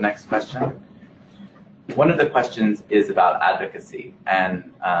second for the next question. One of the questions is about advocacy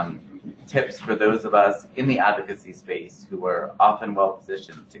and tips for those of us in the advocacy space who are often well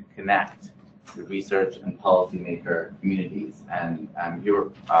positioned to connect to research and policymaker communities. And you were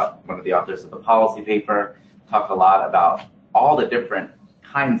one of the authors of the policy paper, talked a lot about all the different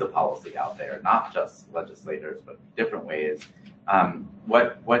kinds of policy out there, not just legislators, but different ways.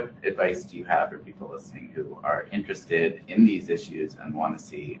 What advice do you have for people listening who are interested in these issues and want to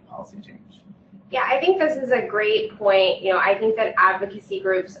see policy change? Yeah, I think this is a great point. I think that advocacy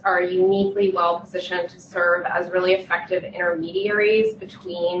groups are uniquely well positioned to serve as really effective intermediaries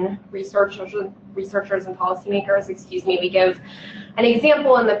between researchers and policymakers. We give an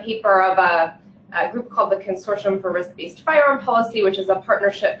example in the paper of a group called the Consortium for Risk-Based Firearm Policy, which is a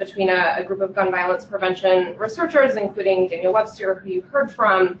partnership between a group of gun violence prevention researchers, including Daniel Webster, who you heard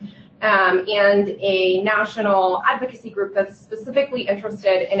from, and a national advocacy group that's specifically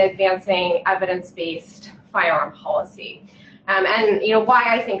interested in advancing evidence-based firearm policy. And why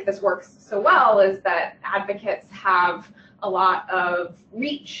I think this works so well is that advocates have a lot of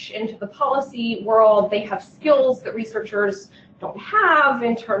reach into the policy world. They have skills that researchers don't have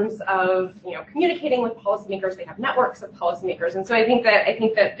in terms of communicating with policymakers. They have networks of policymakers, and so I think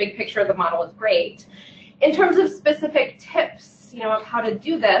that big picture of the model is great. In terms of specific tips, of how to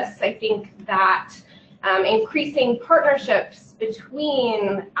do this, I think that increasing partnerships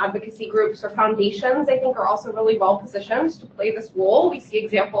between advocacy groups or foundations, I think, are also really well positioned to play this role. We see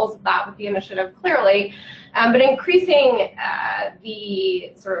examples of that with the initiative clearly, but increasing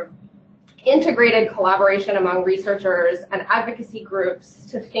the sort of integrated collaboration among researchers and advocacy groups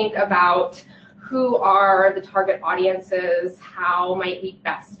to think about who are the target audiences? How might we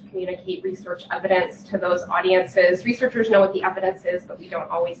best communicate research evidence to those audiences? Researchers know what the evidence is, but we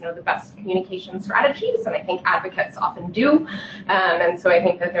don't always know the best communication strategies, and I think advocates often do. And so I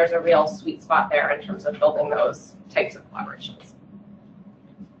think that there's a real sweet spot there in terms of building those types of collaborations.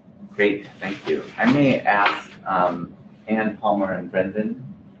 Great, thank you. I may ask Ann Palmer and Brendan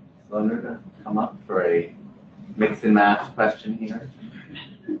Sloaner to come up for a mix and match question here.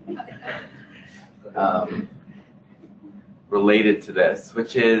 Related to this,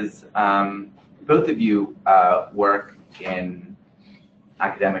 which is both of you work in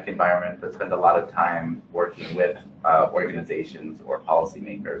academic environments that spend a lot of time working with organizations or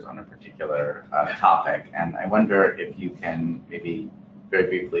policymakers on a particular topic, and I wonder if you can maybe very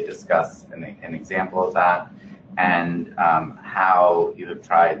briefly discuss an example of that and how you have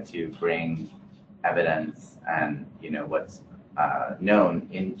tried to bring evidence and what's known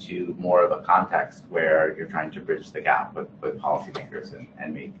into more of a context where you're trying to bridge the gap with policymakers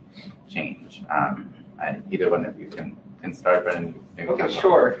and make change. And either one of you can start, Brendan. Okay,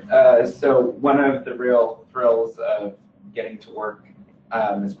 sure. So one of the real thrills of getting to work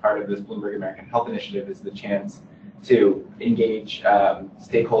as part of this Bloomberg American Health Initiative is the chance to engage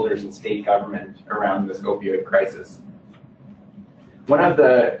stakeholders in state government around this opioid crisis. One of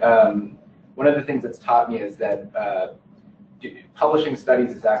the things that's taught me is that publishing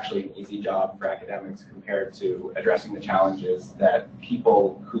studies is actually an easy job for academics compared to addressing the challenges that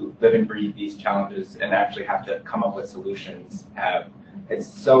people who live and breathe these challenges and actually have to come up with solutions have. It's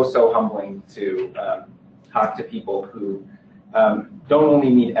so humbling to talk to people who don't only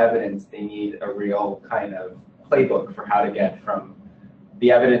need evidence, they need a real kind of playbook for how to get from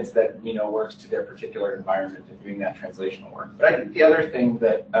the evidence that works to their particular environment and doing that translational work. But I think the other thing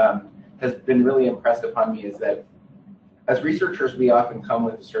that has been really impressed upon me is that as researchers, we often come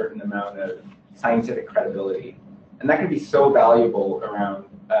with a certain amount of scientific credibility, and that can be so valuable around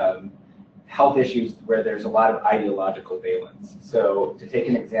health issues where there's a lot of ideological valence. So to take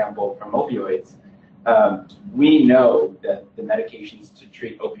an example from opioids, we know that the medications to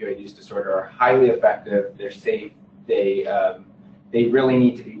treat opioid use disorder are highly effective, they're safe, they really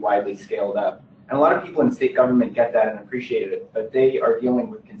need to be widely scaled up. And a lot of people in state government get that and appreciate it, but they are dealing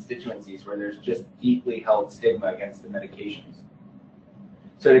with constituencies where there's just deeply held stigma against the medications.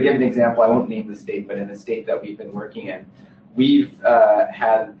 So to give an example, I won't name the state, but in the state that we've been working in, we've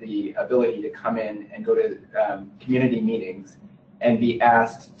had the ability to come in and go to community meetings and be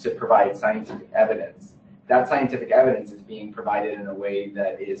asked to provide scientific evidence. That scientific evidence is being provided in a way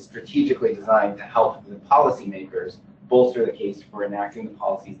that is strategically designed to help the policymakers bolster the case for enacting the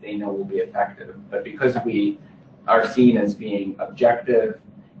policies they know will be effective. But because we are seen as being objective,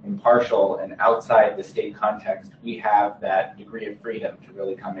 impartial, and outside the state context, we have that degree of freedom to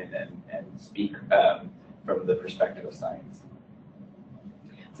really come in and speak from the perspective of science.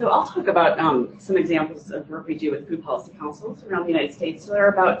 So I'll talk about some examples of work we do with food policy councils around the United States. So there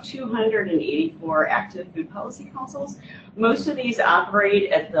are about 284 active food policy councils. Most of these operate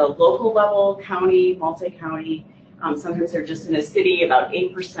at the local level, county, multi-county. Sometimes they're just in a city. About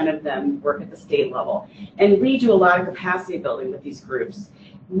 8% of them work at the state level. And we do a lot of capacity building with these groups.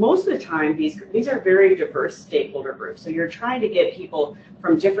 Most of the time, these are very diverse stakeholder groups. So you're trying to get people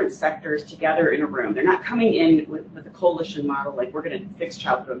from different sectors together in a room. They're not coming in with a coalition model like we're going to fix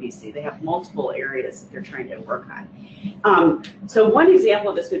childhood obesity. They have multiple areas that they're trying to work on. So one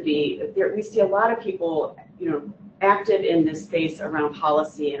example of this would be we see a lot of people, active in this space around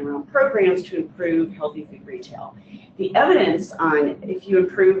policy and around programs to improve healthy food retail. The evidence on if you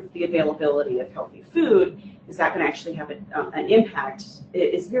improve the availability of healthy food, is that going to actually have an impact,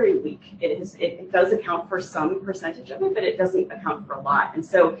 is very weak. It does account for some percentage of it, but it doesn't account for a lot. And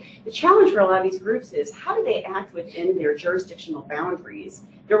so the challenge for a lot of these groups is how do they act within their jurisdictional boundaries?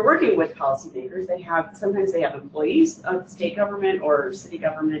 They're working with policymakers. Sometimes they have employees of state government or city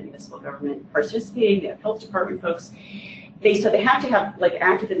government, municipal government participating. They have health department folks. So they have to have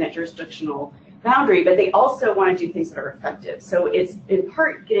act within that jurisdictional boundary, but they also want to do things that are effective. So it's in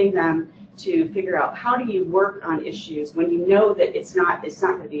part getting them to figure out how do you work on issues when you know that it's not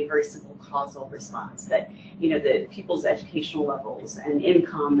going to be a very simple causal response, that the people's educational levels and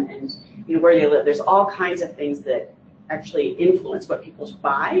income and where they live, there's all kinds of things that actually influence what people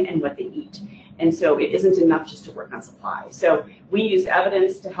buy and what they eat. And so it isn't enough just to work on supply. So we use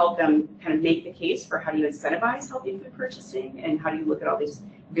evidence to help them kind of make the case for how do you incentivize healthy food purchasing and how do you look at all these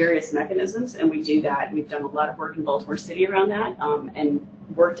various mechanisms, and we do that. We've done a lot of work in Baltimore City around that and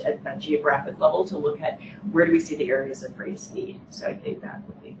worked at a geographic level to look at where do we see the areas of greatest need. So I think that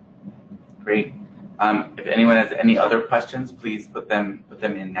would be great. If anyone has any other questions, please put them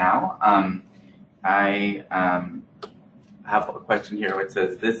in now. I have a question here which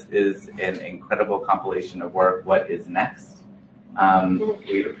says, this is an incredible compilation of work. What is next?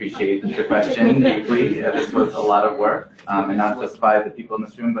 We appreciate the question deeply. This was a lot of work, and not just by the people in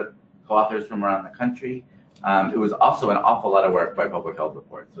this room, but co-authors from around the country. It was also an awful lot of work by Public Health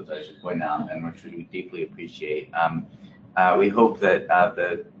Reports, which I should point out, and which we deeply appreciate. We hope that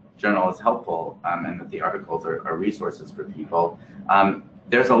the journal is helpful and that the articles are resources for people.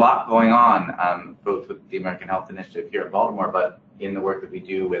 There's a lot going on, both with the American Health Initiative here in Baltimore, but in the work that we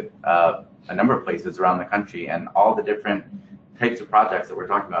do with a number of places around the country, and all the different types of projects that we're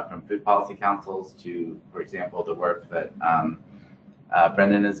talking about, from food policy councils to, for example, the work that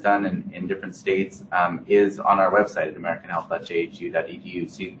Brendan has done in different states, is on our website at americanhealth.jhu.edu.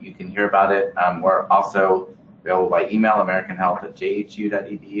 So you can hear about it. We're also available by email,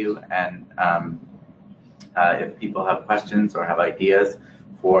 americanhealth@jhu.edu. And if people have questions or have ideas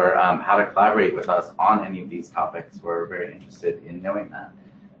for how to collaborate with us on any of these topics, we're very interested in knowing that.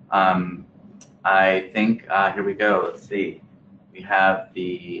 I think, here we go, let's see. We have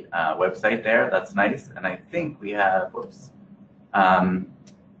the website there, that's nice. And I think we have, whoops.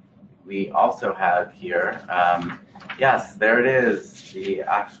 We also have here, yes, there it is, the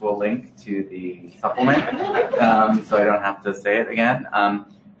actual link to the supplement, so I don't have to say it again,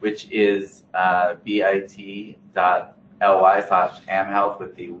 which is bit.ly/amhealth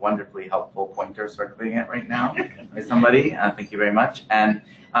with the wonderfully helpful pointer circling it right now by somebody. Thank you very much. And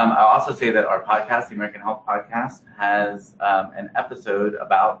I'll also say that our podcast, the American Health Podcast, has an episode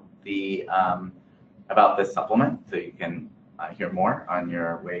about the about this supplement, so you can hear more on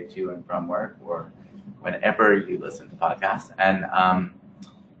your way to and from work or whenever you listen to podcasts. And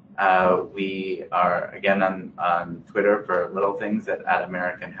we are, again, on Twitter for little things at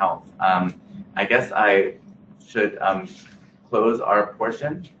American Health. I guess I should close our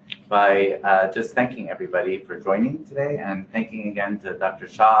portion by just thanking everybody for joining today, and thanking again to Dr.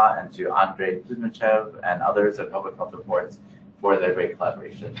 Shah and to Andrei Kuzmichev and others at Public Health Reports for their great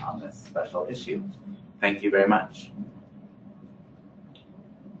collaboration on this special issue. Thank you very much.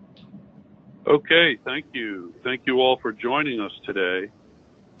 Okay, thank you. Thank you all for joining us today.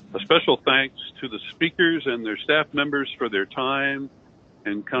 A special thanks to the speakers and their staff members for their time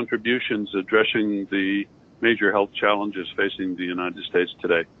and contributions addressing the major health challenges facing the United States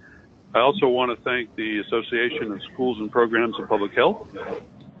today. I also want to thank the Association of Schools and Programs of Public Health,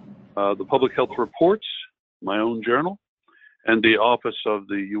 the Public Health Reports, my own journal, and the Office of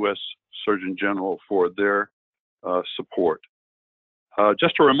the U.S. Surgeon General for their support.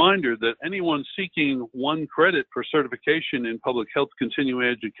 Just a reminder that anyone seeking 1 credit for certification in public health continuing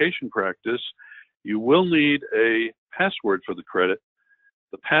education practice, you will need a password for the credit.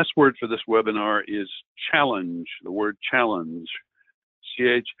 The password for this webinar is challenge, the word challenge,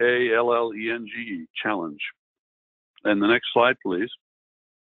 C-H-A-L-L-E-N-G-E, challenge. And the next slide, please.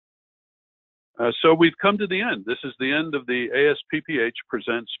 So we've come to the end. This is the end of the ASPPH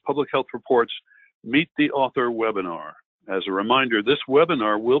Presents Public Health Reports Meet the Author webinar. As a reminder, this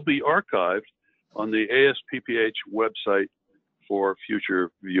webinar will be archived on the ASPPH website for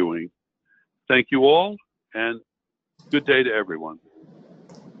future viewing. Thank you all, and good day to everyone.